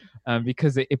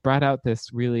 because it brought out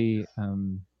this really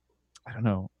I don't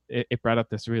know, it brought up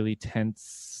this really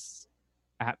tense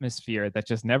atmosphere that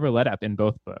just never let up in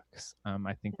both books.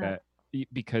 I think Yeah. that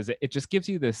because it just gives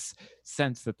you this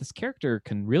sense that this character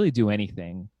can really do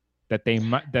anything, that they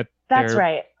might That's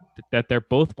right. that they're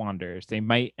both wanderers. They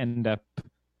might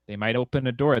open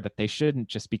a door that they shouldn't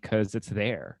just because it's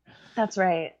there. That's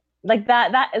right. Like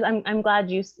that is, I'm glad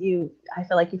I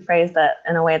feel like you phrased that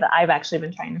in a way that I've actually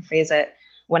been trying to phrase it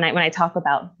when I talk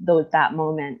about that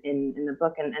moment in the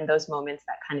book, and those moments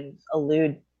that kind of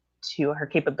allude to her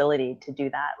capability to do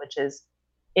that, which is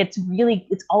it's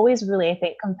always really, I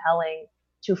think, compelling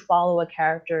to follow a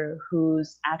character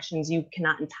whose actions you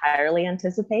cannot entirely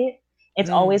anticipate. It's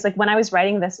Mm. always like when I was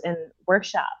writing this in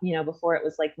workshop, you know, before it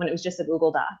was like when it was just a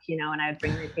Google Doc, you know, and I would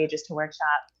bring my pages to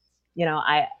workshop, you know,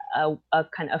 a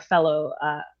kind of a fellow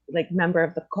like member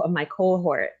of my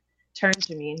cohort turned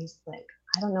to me and he's like,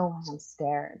 I don't know why I'm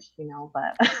scared, you know,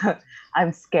 but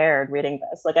I'm scared reading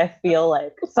this. Like I feel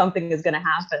like something is gonna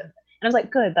happen. And I was like,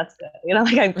 good, that's good. You know,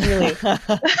 like I really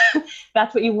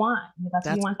that's what you want. That's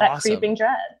what you That's want, that awesome. creeping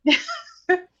dread.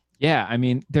 Yeah, I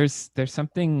mean, there's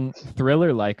something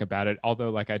thriller like about it.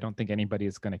 Although, like, I don't think anybody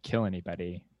is going to kill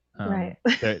anybody. Right.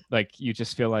 That like you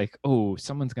just feel like, oh,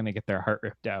 someone's going to get their heart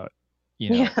ripped out, you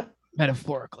know, Yeah.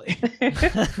 metaphorically.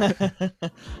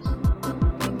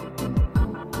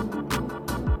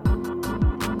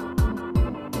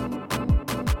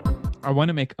 I want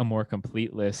to make a more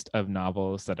complete list of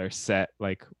novels that are set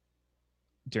like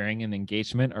during an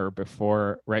engagement or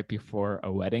right before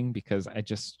a wedding, because I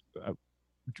just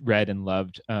read and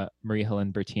loved Marie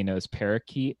Helen Bertino's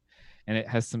Parakeet, and it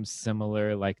has some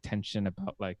similar like tension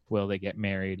about like, will they get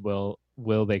married, will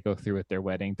they go through with their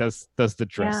wedding, does the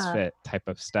dress fit type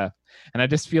of stuff. And I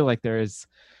just feel like that's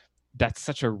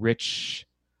such a rich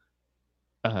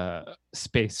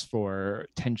space for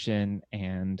tension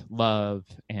and love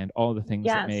and all the things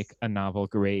that make a novel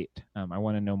great. I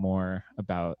want to know more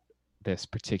about this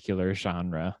particular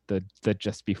genre, the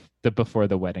before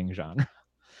the wedding genre.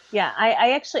 Yeah,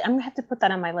 I actually, I'm gonna have to put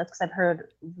that on my list because I've heard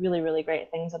really, really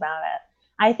great things about it.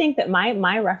 I think that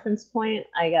my reference point,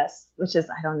 I guess, which is,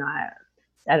 I don't know,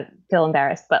 I feel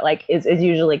embarrassed, but like is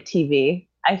usually like TV.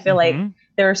 I feel like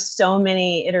there are so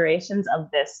many iterations of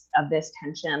this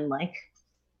tension. Like,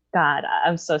 God,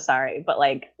 I'm so sorry, but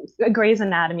like Grey's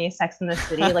Anatomy, Sex in the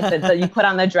City, like you put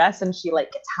on the dress and she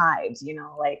like gets hives, you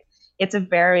know, like it's a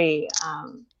very,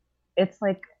 it's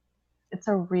like, it's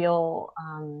a real,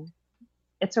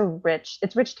 it's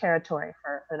rich territory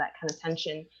for that kind of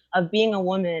tension of being a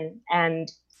woman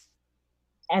and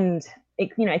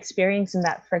you know, experiencing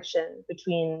that friction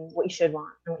between what you should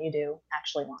want and what you do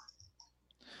actually want.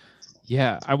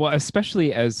 Yeah, well,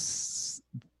 especially as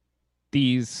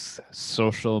these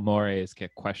social mores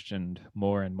get questioned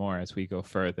more and more as we go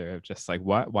further, of just like,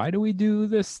 why do we do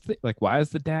this like, why is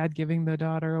the dad giving the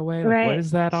daughter away, like, what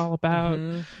is that all about?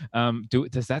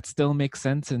 Does that still make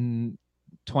sense in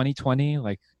 2020?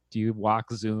 Like, do you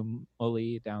walk Zoom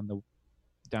Oli down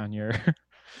your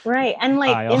right? And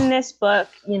like aisle? in this book,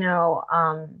 you know,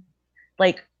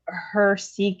 like her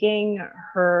seeking,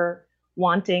 her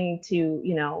wanting to,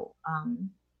 you know,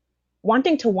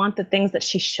 wanting to want the things that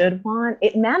she should want,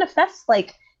 it manifests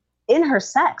like in her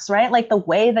sex, right? Like the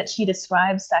way that she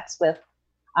describes sex with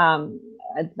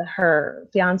her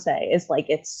fiance is like,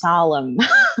 it's solemn,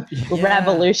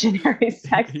 revolutionary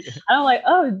sex. And I'm like,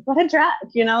 oh, what a drag,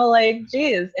 you know, like,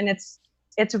 geez. And it's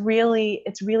really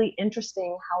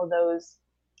interesting how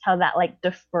that like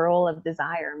deferral of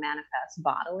desire manifests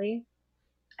bodily.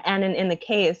 And in the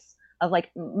case of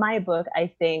like my book, I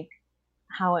think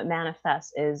how it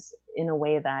manifests is in a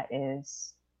way that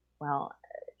is, well,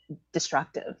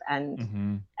 destructive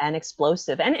and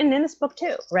explosive, and in this book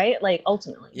too, right? Like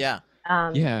ultimately, so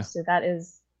that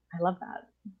is, I love that.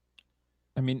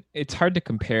 I mean, it's hard to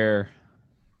compare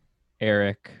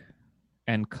Eric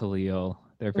and Khalil.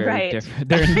 They're very different.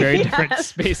 They're in very different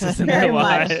spaces in their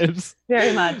lives.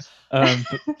 Very much.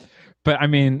 But I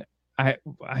mean, I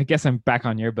guess I'm back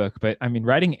on your book, but I mean,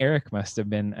 writing Eric must have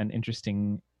been an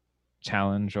interesting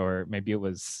challenge, or maybe it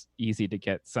was easy to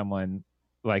get someone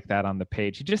like that on the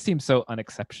page. He just seems so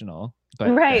unexceptional.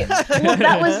 But right. Well,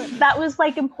 that was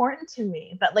like important to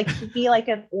me, but like to be like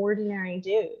an ordinary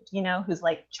dude, you know, who's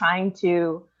like trying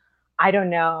to, I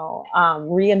don't know,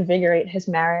 reinvigorate his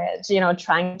marriage, you know,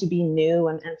 trying to be new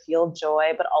and feel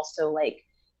joy, but also like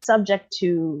subject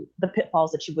to the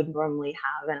pitfalls that you would normally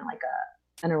have in like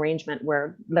an arrangement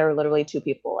where there are literally two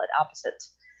people at opposite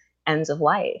ends of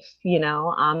life, you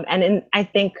know. I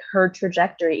think her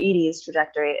trajectory, Edie's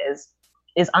trajectory,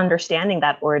 is understanding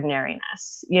that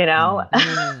ordinariness, you know.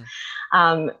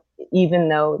 Even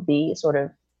though the sort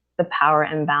of the power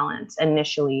imbalance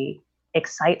initially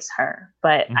excites her,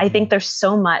 but I think there's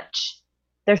so much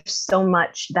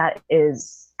that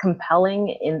is compelling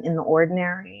in the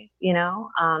ordinary, you know.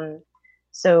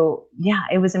 So yeah,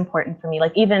 it was important for me,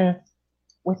 like even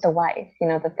with the wife, you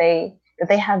know, that they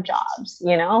have jobs,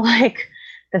 you know, like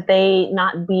that they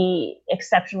not be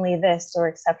exceptionally this or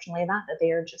exceptionally that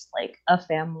they are just like a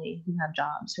family who have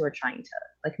jobs, who are trying to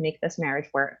like make this marriage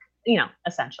work, you know,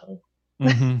 essentially.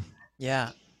 Yeah.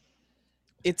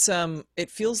 It's it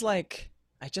feels like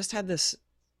I just had this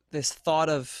thought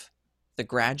of The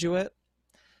Graduate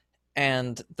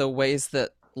and the ways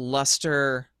that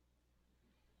Luster,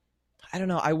 I don't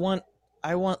know, I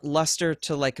want Luster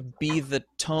to like be the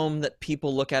tome that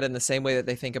people look at in the same way that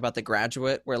they think about The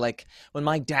Graduate, where like when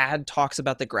my dad talks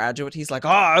about The Graduate, he's like, oh,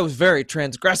 I was very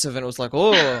transgressive, and it was like,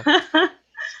 oh.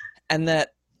 And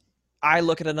that I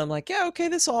look at it and I'm like, yeah, okay,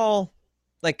 this all,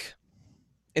 like,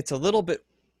 it's a little bit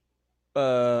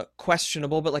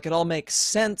questionable, but like it all makes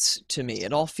sense to me.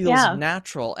 It all feels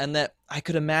natural. And that I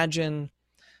could imagine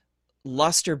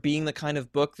Luster being the kind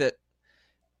of book that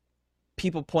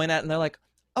people point at and they're like,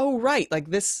 oh, right, like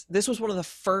this was one of the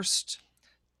first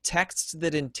texts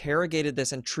that interrogated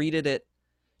this and treated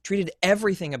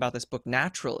everything about this book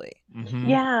naturally.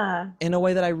 In a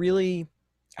way that I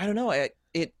don't know,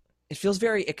 it feels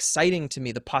very exciting to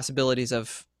me, the possibilities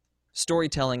of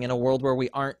storytelling in a world where we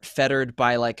aren't fettered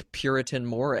by like Puritan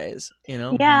mores, you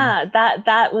know? Yeah,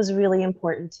 that was really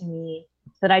important to me,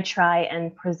 that I try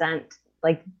and present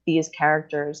like these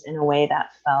characters in a way that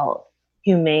felt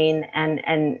humane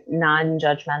and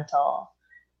non-judgmental.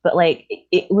 but like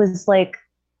it was like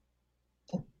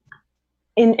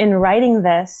in writing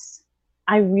this,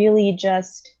 I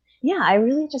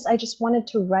just wanted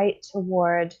to write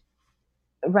toward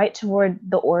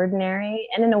the ordinary,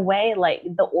 and in a way, like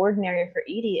the ordinary for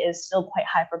Edie is still quite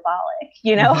hyperbolic,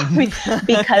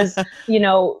 because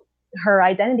her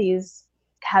identities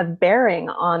have bearing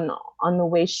on the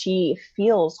way she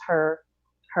feels her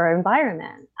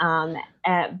environment.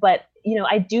 But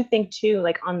I do think too,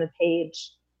 like on the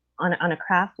page, on a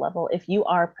craft level, if you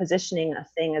are positioning a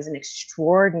thing as an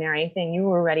extraordinary thing, you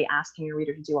are already asking your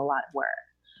reader to do a lot of work.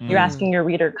 You're asking your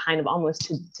reader kind of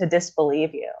almost to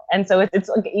disbelieve you. And so it's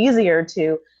like easier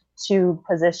to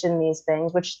position these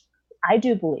things, which I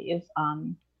do believe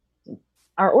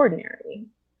are ordinary.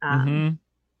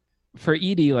 For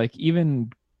Edie, like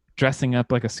even dressing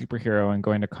up like a superhero and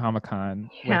going to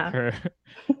Comic-Con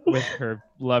with her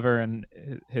lover and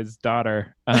his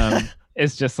daughter,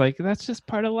 it's just like, that's just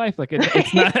part of life. Like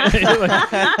it's not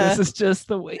like, this is just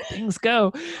the way things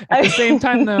go. At the same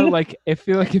time though, like I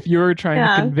feel like if you were trying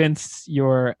to convince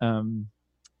your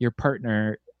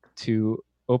partner to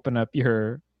open up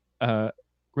your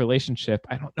relationship,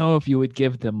 I don't know if you would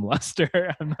give them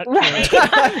luster. I'm not sure.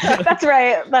 That's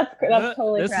right. That's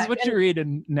totally this correct. Is what you read,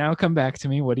 and now come back to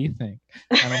me. What do you think?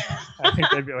 I think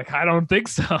they'd be like, I don't think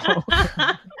so.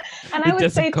 And I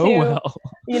would say too, well.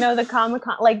 The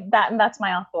Comic-Con, like that, and that's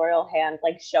my authorial hand,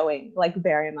 like showing, like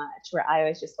very much, where I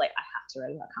was just like, I have to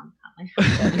write about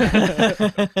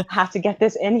Comic-Con. I have to get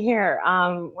this in here.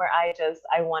 Where I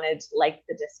wanted, like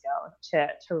the disco,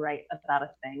 to write about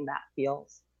a thing that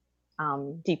feels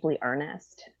deeply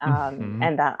earnest,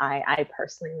 and that I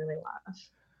personally really love.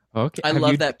 Okay, I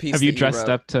love that piece. Have you dressed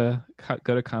up to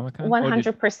go to Comic-Con?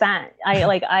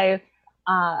 100%.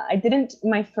 I didn't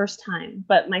my first time,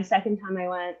 but my second time I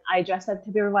went, I dressed up.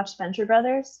 Have you ever watched Venture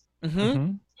Brothers?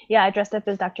 Mm-hmm. Yeah, I dressed up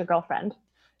as Dr. Girlfriend.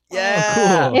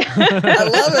 Yeah, oh, cool. I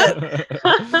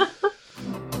love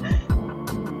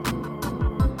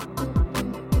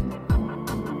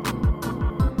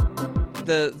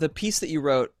it. The piece that you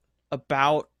wrote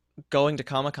about going to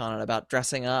Comic-Con and about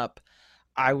dressing up,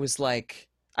 I was like,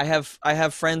 I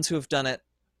have friends who have done it,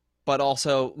 but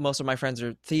also most of my friends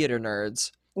are theater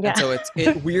nerds. Yeah. And so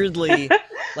it weirdly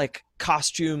like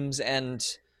costumes and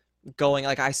going,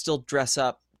 like I still dress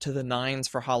up to the nines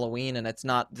for Halloween, and it's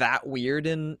not that weird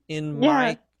in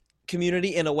my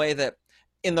community, in a way that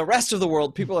in the rest of the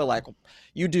world people are like,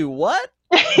 you do what?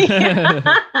 And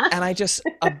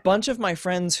a bunch of my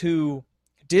friends who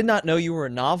did not know you were a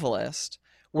novelist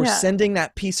were sending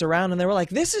that piece around, and they were like,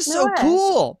 this is so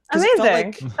cool.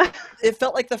 Amazing. It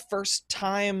felt like the first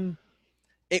time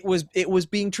it was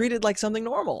being treated like something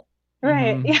normal.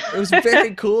 Right. Mm-hmm. Yeah. It was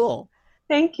very cool.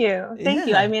 Thank you.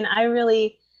 I mean, I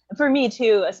really, for me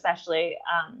too, especially,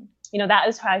 that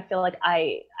is how I feel like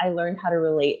I learned how to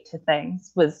relate to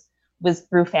things was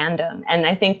through fandom. And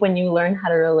I think when you learn how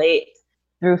to relate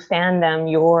through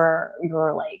fandom, your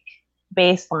like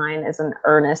baseline is an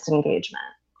earnest engagement.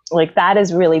 Like that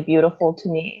is really beautiful to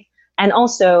me. And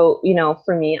also,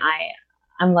 for me,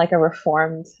 I'm like a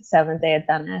reformed Seventh-day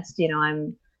Adventist.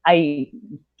 I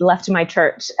left my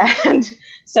church, and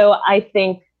so I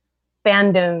think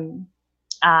fandom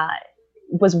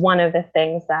was one of the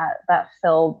things that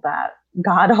filled that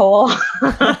God hole,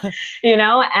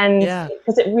 and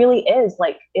because it really is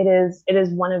like it is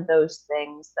one of those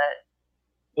things that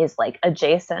is like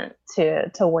adjacent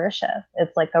to worship.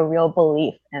 It's like a real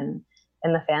belief in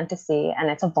the fantasy,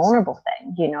 and it's a vulnerable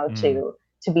thing,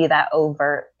 to be that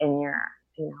overt in your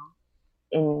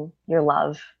in your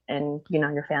love and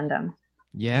your fandom.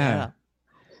 Yeah.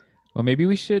 Well, maybe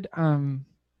we should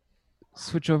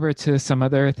switch over to some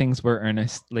other things we're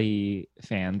earnestly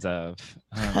fans of,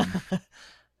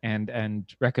 and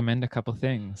recommend a couple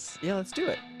things. Yeah, let's do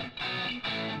it.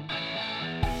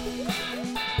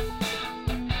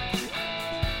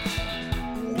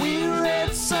 We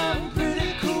read some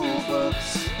pretty cool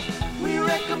books. We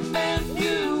recommend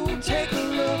you take a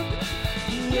look.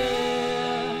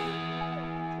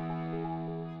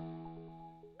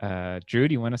 Drew,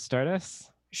 do you want to start us?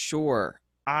 Sure.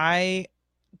 I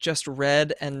just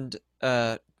read and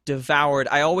devoured.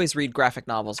 I always read graphic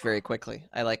novels very quickly.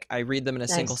 I read them in a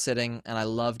single sitting, and I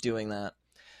love doing that.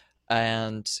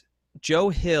 And Joe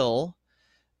Hill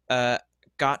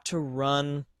got to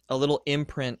run a little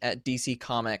imprint at DC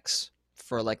Comics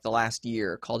for like the last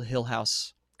year called Hill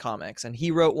House Comics, and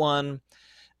he wrote one,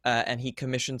 and he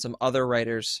commissioned some other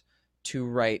writers to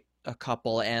write a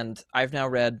couple, and I've now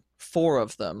read 4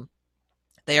 of them.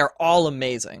 They are all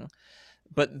amazing,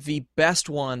 but the best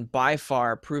one by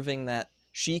far, proving that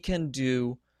she can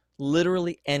do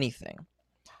literally anything,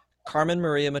 Carmen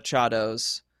Maria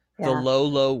Machado's The Yeah. Low,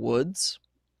 Low Woods,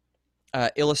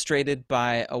 illustrated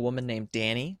by a woman named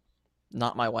Danny,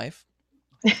 not my wife.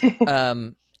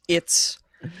 It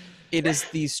is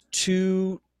these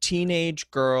two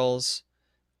teenage girls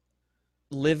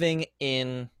living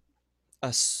in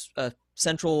a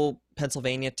central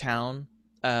Pennsylvania town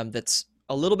that's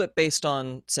a little bit based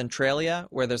on Centralia,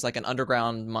 where there's like an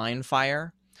underground mine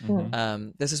fire.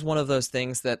 This is one of those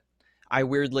things that I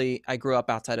grew up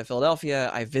outside of Philadelphia.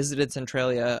 I visited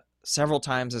Centralia several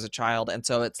times as a child, and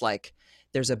so it's like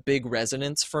there's a big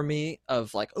resonance for me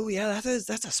of like, oh yeah,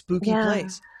 that's a spooky Yeah.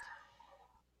 place.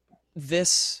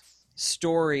 This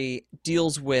story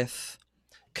deals with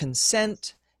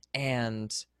consent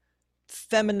and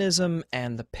feminism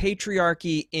and the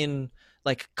patriarchy in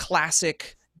like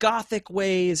classic gothic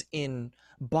ways, in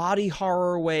body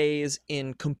horror ways,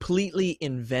 in completely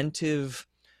inventive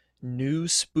new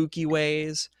spooky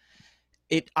ways.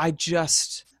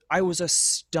 I was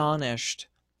astonished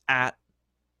at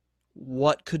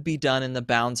what could be done in the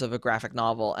bounds of a graphic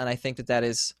novel, and I think that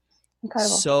is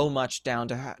Incredible. so much down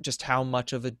to just how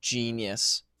much of a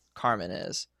genius Carmen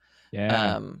is.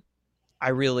 Yeah. I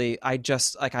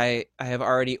have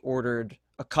already ordered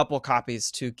a couple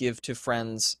copies to give to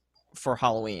friends for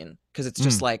Halloween, because it's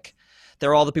just like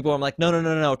they're all the people where I'm like,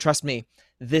 no, trust me,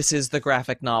 this is the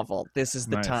graphic novel, this is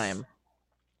the Nice. time.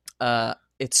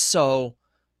 It's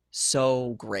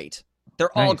so great.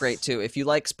 They're all Nice. great too. If you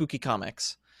like spooky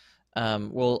comics,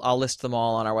 I'll list them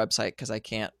all on our website, because I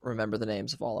can't remember the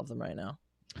names of all of them right now.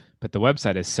 But the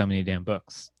website is so many damn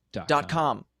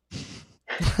books.com.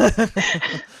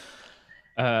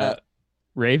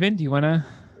 Raven, do you want to?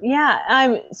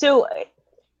 Yeah. So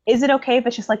is it okay if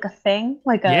it's just like a thing?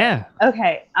 Yeah.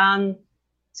 Okay.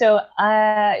 So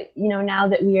now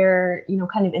that we're,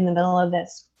 kind of in the middle of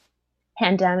this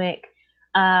pandemic,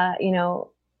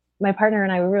 my partner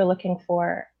and I, we were looking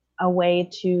for a way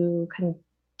to kind of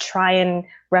try and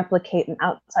replicate an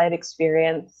outside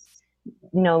experience,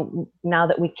 now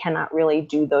that we cannot really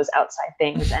do those outside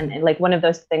things. And like one of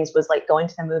those things was like going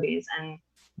to the movies, and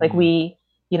like we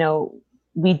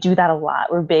do that a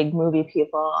lot. We're big movie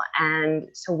people. And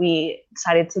so we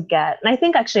decided to get, and I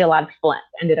think actually a lot of people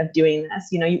ended up doing this,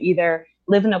 you either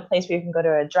live in a place where you can go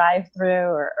to a drive-through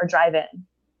or drive in.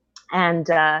 And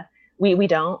we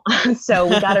don't. So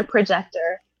we got a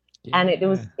projector. Yeah. And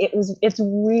it's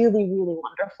really, really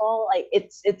wonderful. Like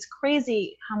it's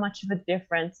crazy how much of a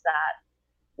difference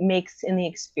that makes in the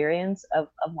experience of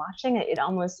watching it.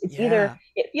 Either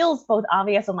it feels both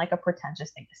obvious and like a pretentious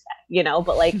thing to say,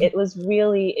 but like it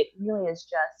really is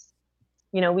just,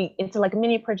 it's like a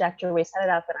mini projector. We set it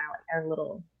up in our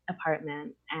little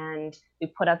apartment, and we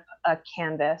put up a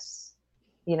canvas,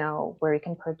 where we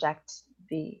can project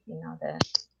the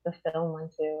film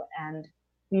onto, and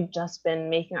we've just been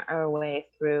making our way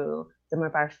through some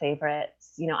of our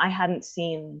favorites. I hadn't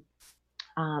seen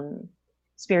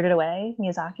Spirited Away,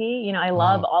 Miyazaki. I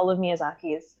love all of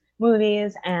Miyazaki's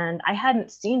movies, and I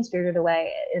hadn't seen Spirited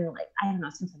Away in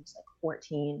since I was like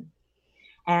 14.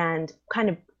 And kind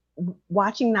of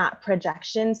watching that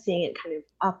projection, seeing it kind of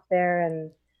up there,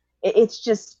 and it's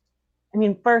just,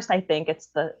 first I think it's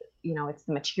the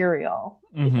material.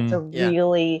 It's a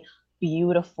really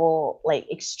beautiful,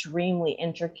 like extremely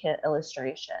intricate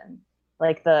illustration,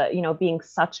 like the being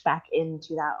sucked back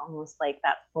into that, almost like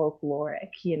that folkloric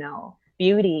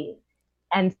beauty,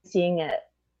 and seeing it,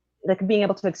 like being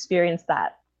able to experience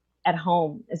that at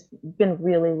home has been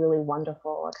really, really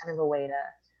wonderful. Kind of a way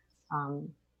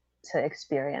to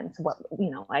experience what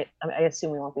I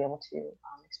assume we won't be able to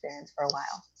experience for a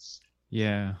while.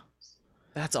 Yeah,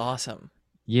 that's awesome.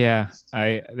 Yeah,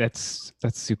 that's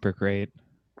super great.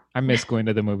 I miss going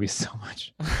to the movies so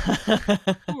much.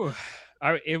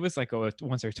 It was like a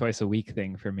once or twice a week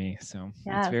thing for me. So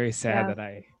it's very sad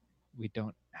that we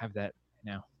don't have that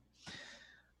now.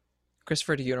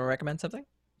 Christopher, do you want to recommend something?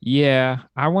 Yeah,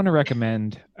 I want to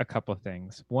recommend a couple of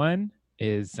things. One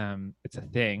is it's a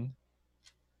thing.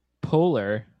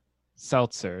 Polar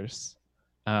Seltzers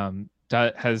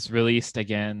has released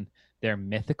again their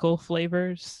mythical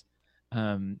flavors.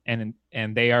 And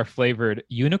they are flavored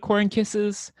unicorn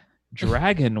kisses,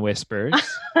 dragon whispers,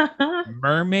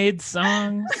 mermaid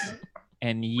songs,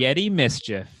 and yeti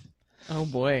mischief. Oh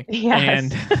boy.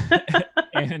 Yes.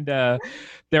 And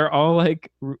they're all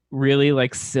like really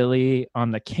like silly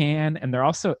on the can, and they're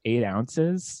also 8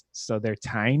 ounces, so they're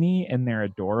tiny and they're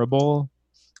adorable.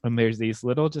 And there's these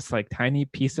little just like tiny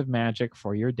piece of magic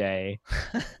for your day.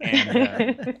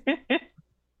 And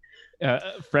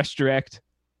Fresh Direct,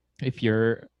 if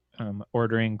you're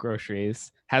ordering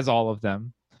groceries, has all of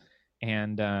them.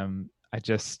 And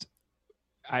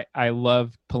I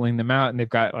love pulling them out, and they've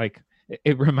got like,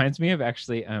 it reminds me of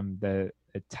actually the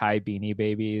Thai Beanie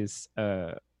Babies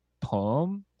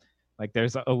poem. Like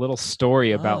there's a little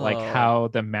story about like how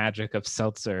the magic of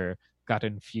seltzer got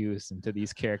infused into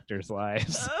these characters'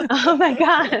 lives. Oh my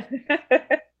God.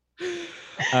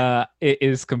 It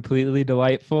is completely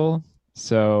delightful.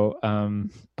 So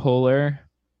Polar,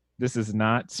 this is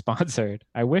not sponsored.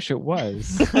 I wish it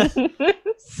was.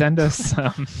 Send us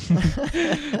some.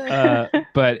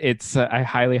 But it's I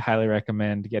highly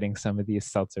recommend getting some of these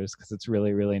seltzers because it's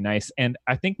really, really nice. And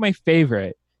I think my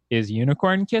favorite is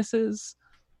Unicorn Kisses,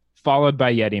 followed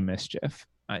by Yeti Mischief.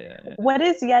 What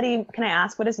is Yeti? Can I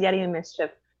ask, what is Yeti and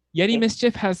Mischief? Yeti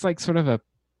Mischief has like sort of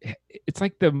it's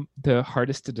like the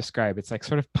hardest to describe. It's like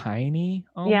sort of piney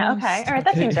almost. Yeah, okay. All right,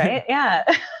 that seems right. Yeah.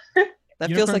 That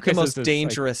Unicorn feels like the Kisses most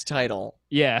dangerous title.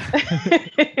 Yeah.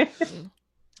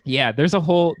 Yeah, there's a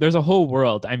whole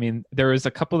world. I mean, there was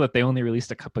a couple that they only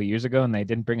released a couple years ago and they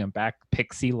didn't bring them back.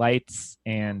 Pixie Lights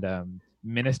and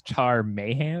Minotaur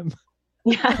Mayhem.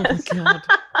 Yes. Oh, God.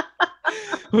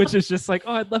 Which is just like,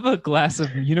 oh, I'd love a glass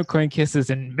of Unicorn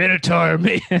Kisses and Minotaur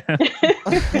Mayhem.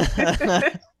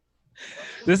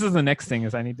 This is the next thing,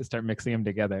 is I need to start mixing them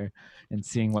together and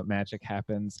seeing what magic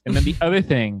happens. And then the other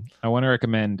thing I want to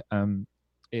recommend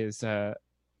is I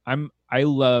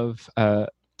love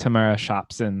Tamara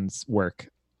Shopson's work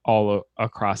all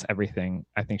across everything.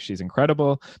 I think she's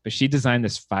incredible, but she designed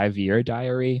this 5-year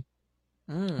diary,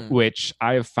 which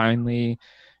I have finally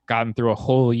gotten through a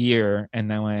whole year, and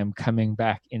now I am coming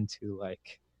back into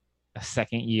like a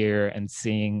second year and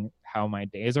seeing how my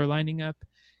days are lining up.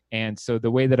 And so the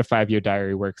way that a 5-year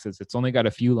diary works is it's only got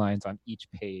a few lines on each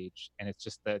page, and it's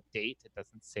just the date. It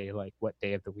doesn't say like what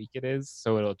day of the week it is.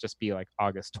 So it'll just be like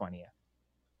August 20th.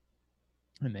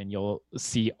 And then you'll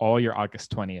see all your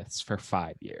August 20ths for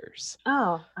 5 years.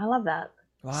 Oh, I love that.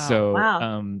 Wow. So,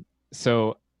 Wow.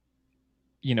 So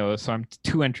I'm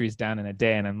 2 entries down in a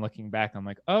day, and I'm looking back. I'm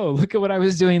like, oh, look at what I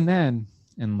was doing then,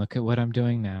 and look at what I'm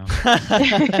doing now.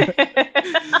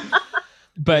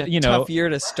 But tough year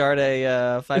to start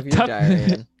a 5-year diary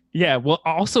in. Yeah, well,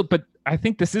 also, but I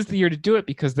think this is the year to do it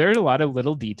because there are a lot of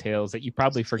little details that you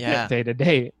probably forget day to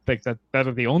day, like that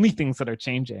are the only things that are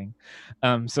changing.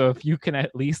 So if you can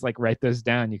at least like write those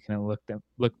down, you can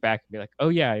look back and be like, oh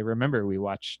yeah, I remember we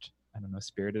watched, I don't know,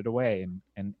 Spirited Away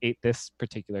and ate this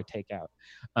particular takeout.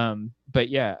 But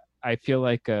yeah, I feel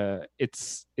like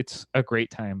it's a great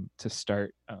time to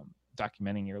start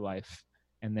documenting your life,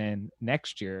 and then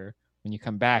next year, when you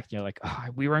come back, you're like, oh,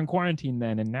 we were in quarantine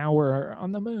then, and now we're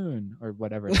on the moon, or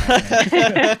whatever. We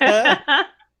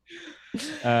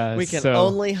can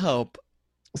only hope.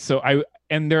 So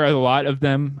and there are a lot of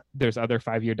them. There's other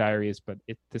 5-year diaries, but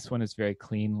this one is very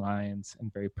clean lines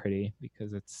and very pretty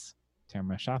because it's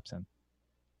Tamara Shopson.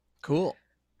 Cool.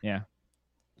 Yeah.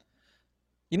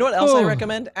 You know what else I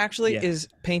recommend, actually, is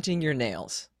painting your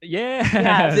nails.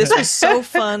 Yeah. This was so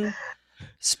fun.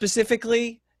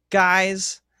 Specifically,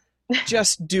 guys,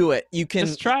 just do it. You can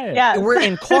just try it. Yeah. We're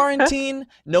in quarantine.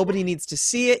 Nobody needs to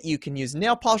see it. You can use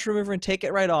nail polish remover and take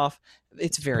it right off.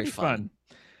 It's very fun.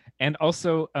 And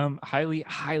also,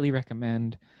 highly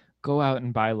recommend go out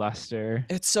and buy Luster.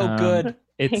 It's so good.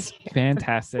 It's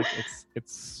fantastic.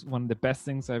 It's one of the best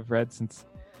things I've read since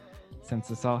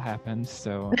this all happened.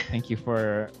 So thank you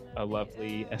for a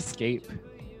lovely escape.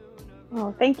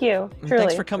 Oh, thank you. And Truly.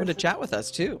 thanks for coming to chat with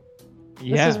us too.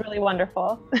 Yeah. This is really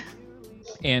wonderful.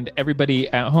 And everybody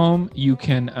at home, you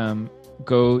can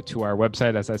go to our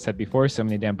website, as I said before,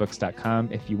 somanydamnbooks.com,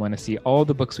 if you want to see all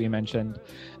the books we mentioned,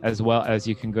 as well as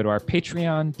you can go to our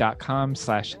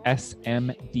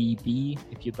patreon.com/smdb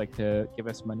if you'd like to give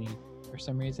us money for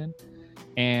some reason.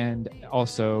 And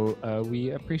also, we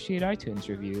appreciate iTunes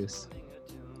reviews.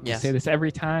 Yes. I say this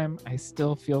every time. I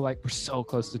still feel like we're so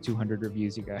close to 200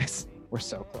 reviews, you guys. We're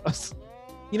so close.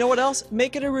 You know what else?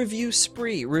 Make it a review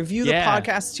spree. Review the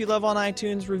podcasts you love on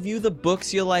iTunes. Review the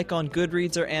books you like on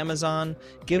Goodreads or Amazon.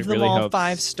 Give them all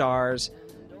 5 stars.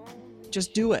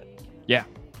 Just do it. Yeah.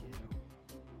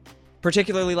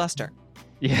 Particularly Luster.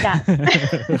 Yeah.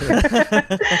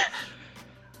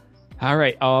 All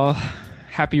right, all.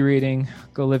 Happy reading.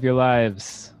 Go live your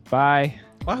lives. Bye.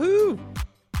 Wahoo!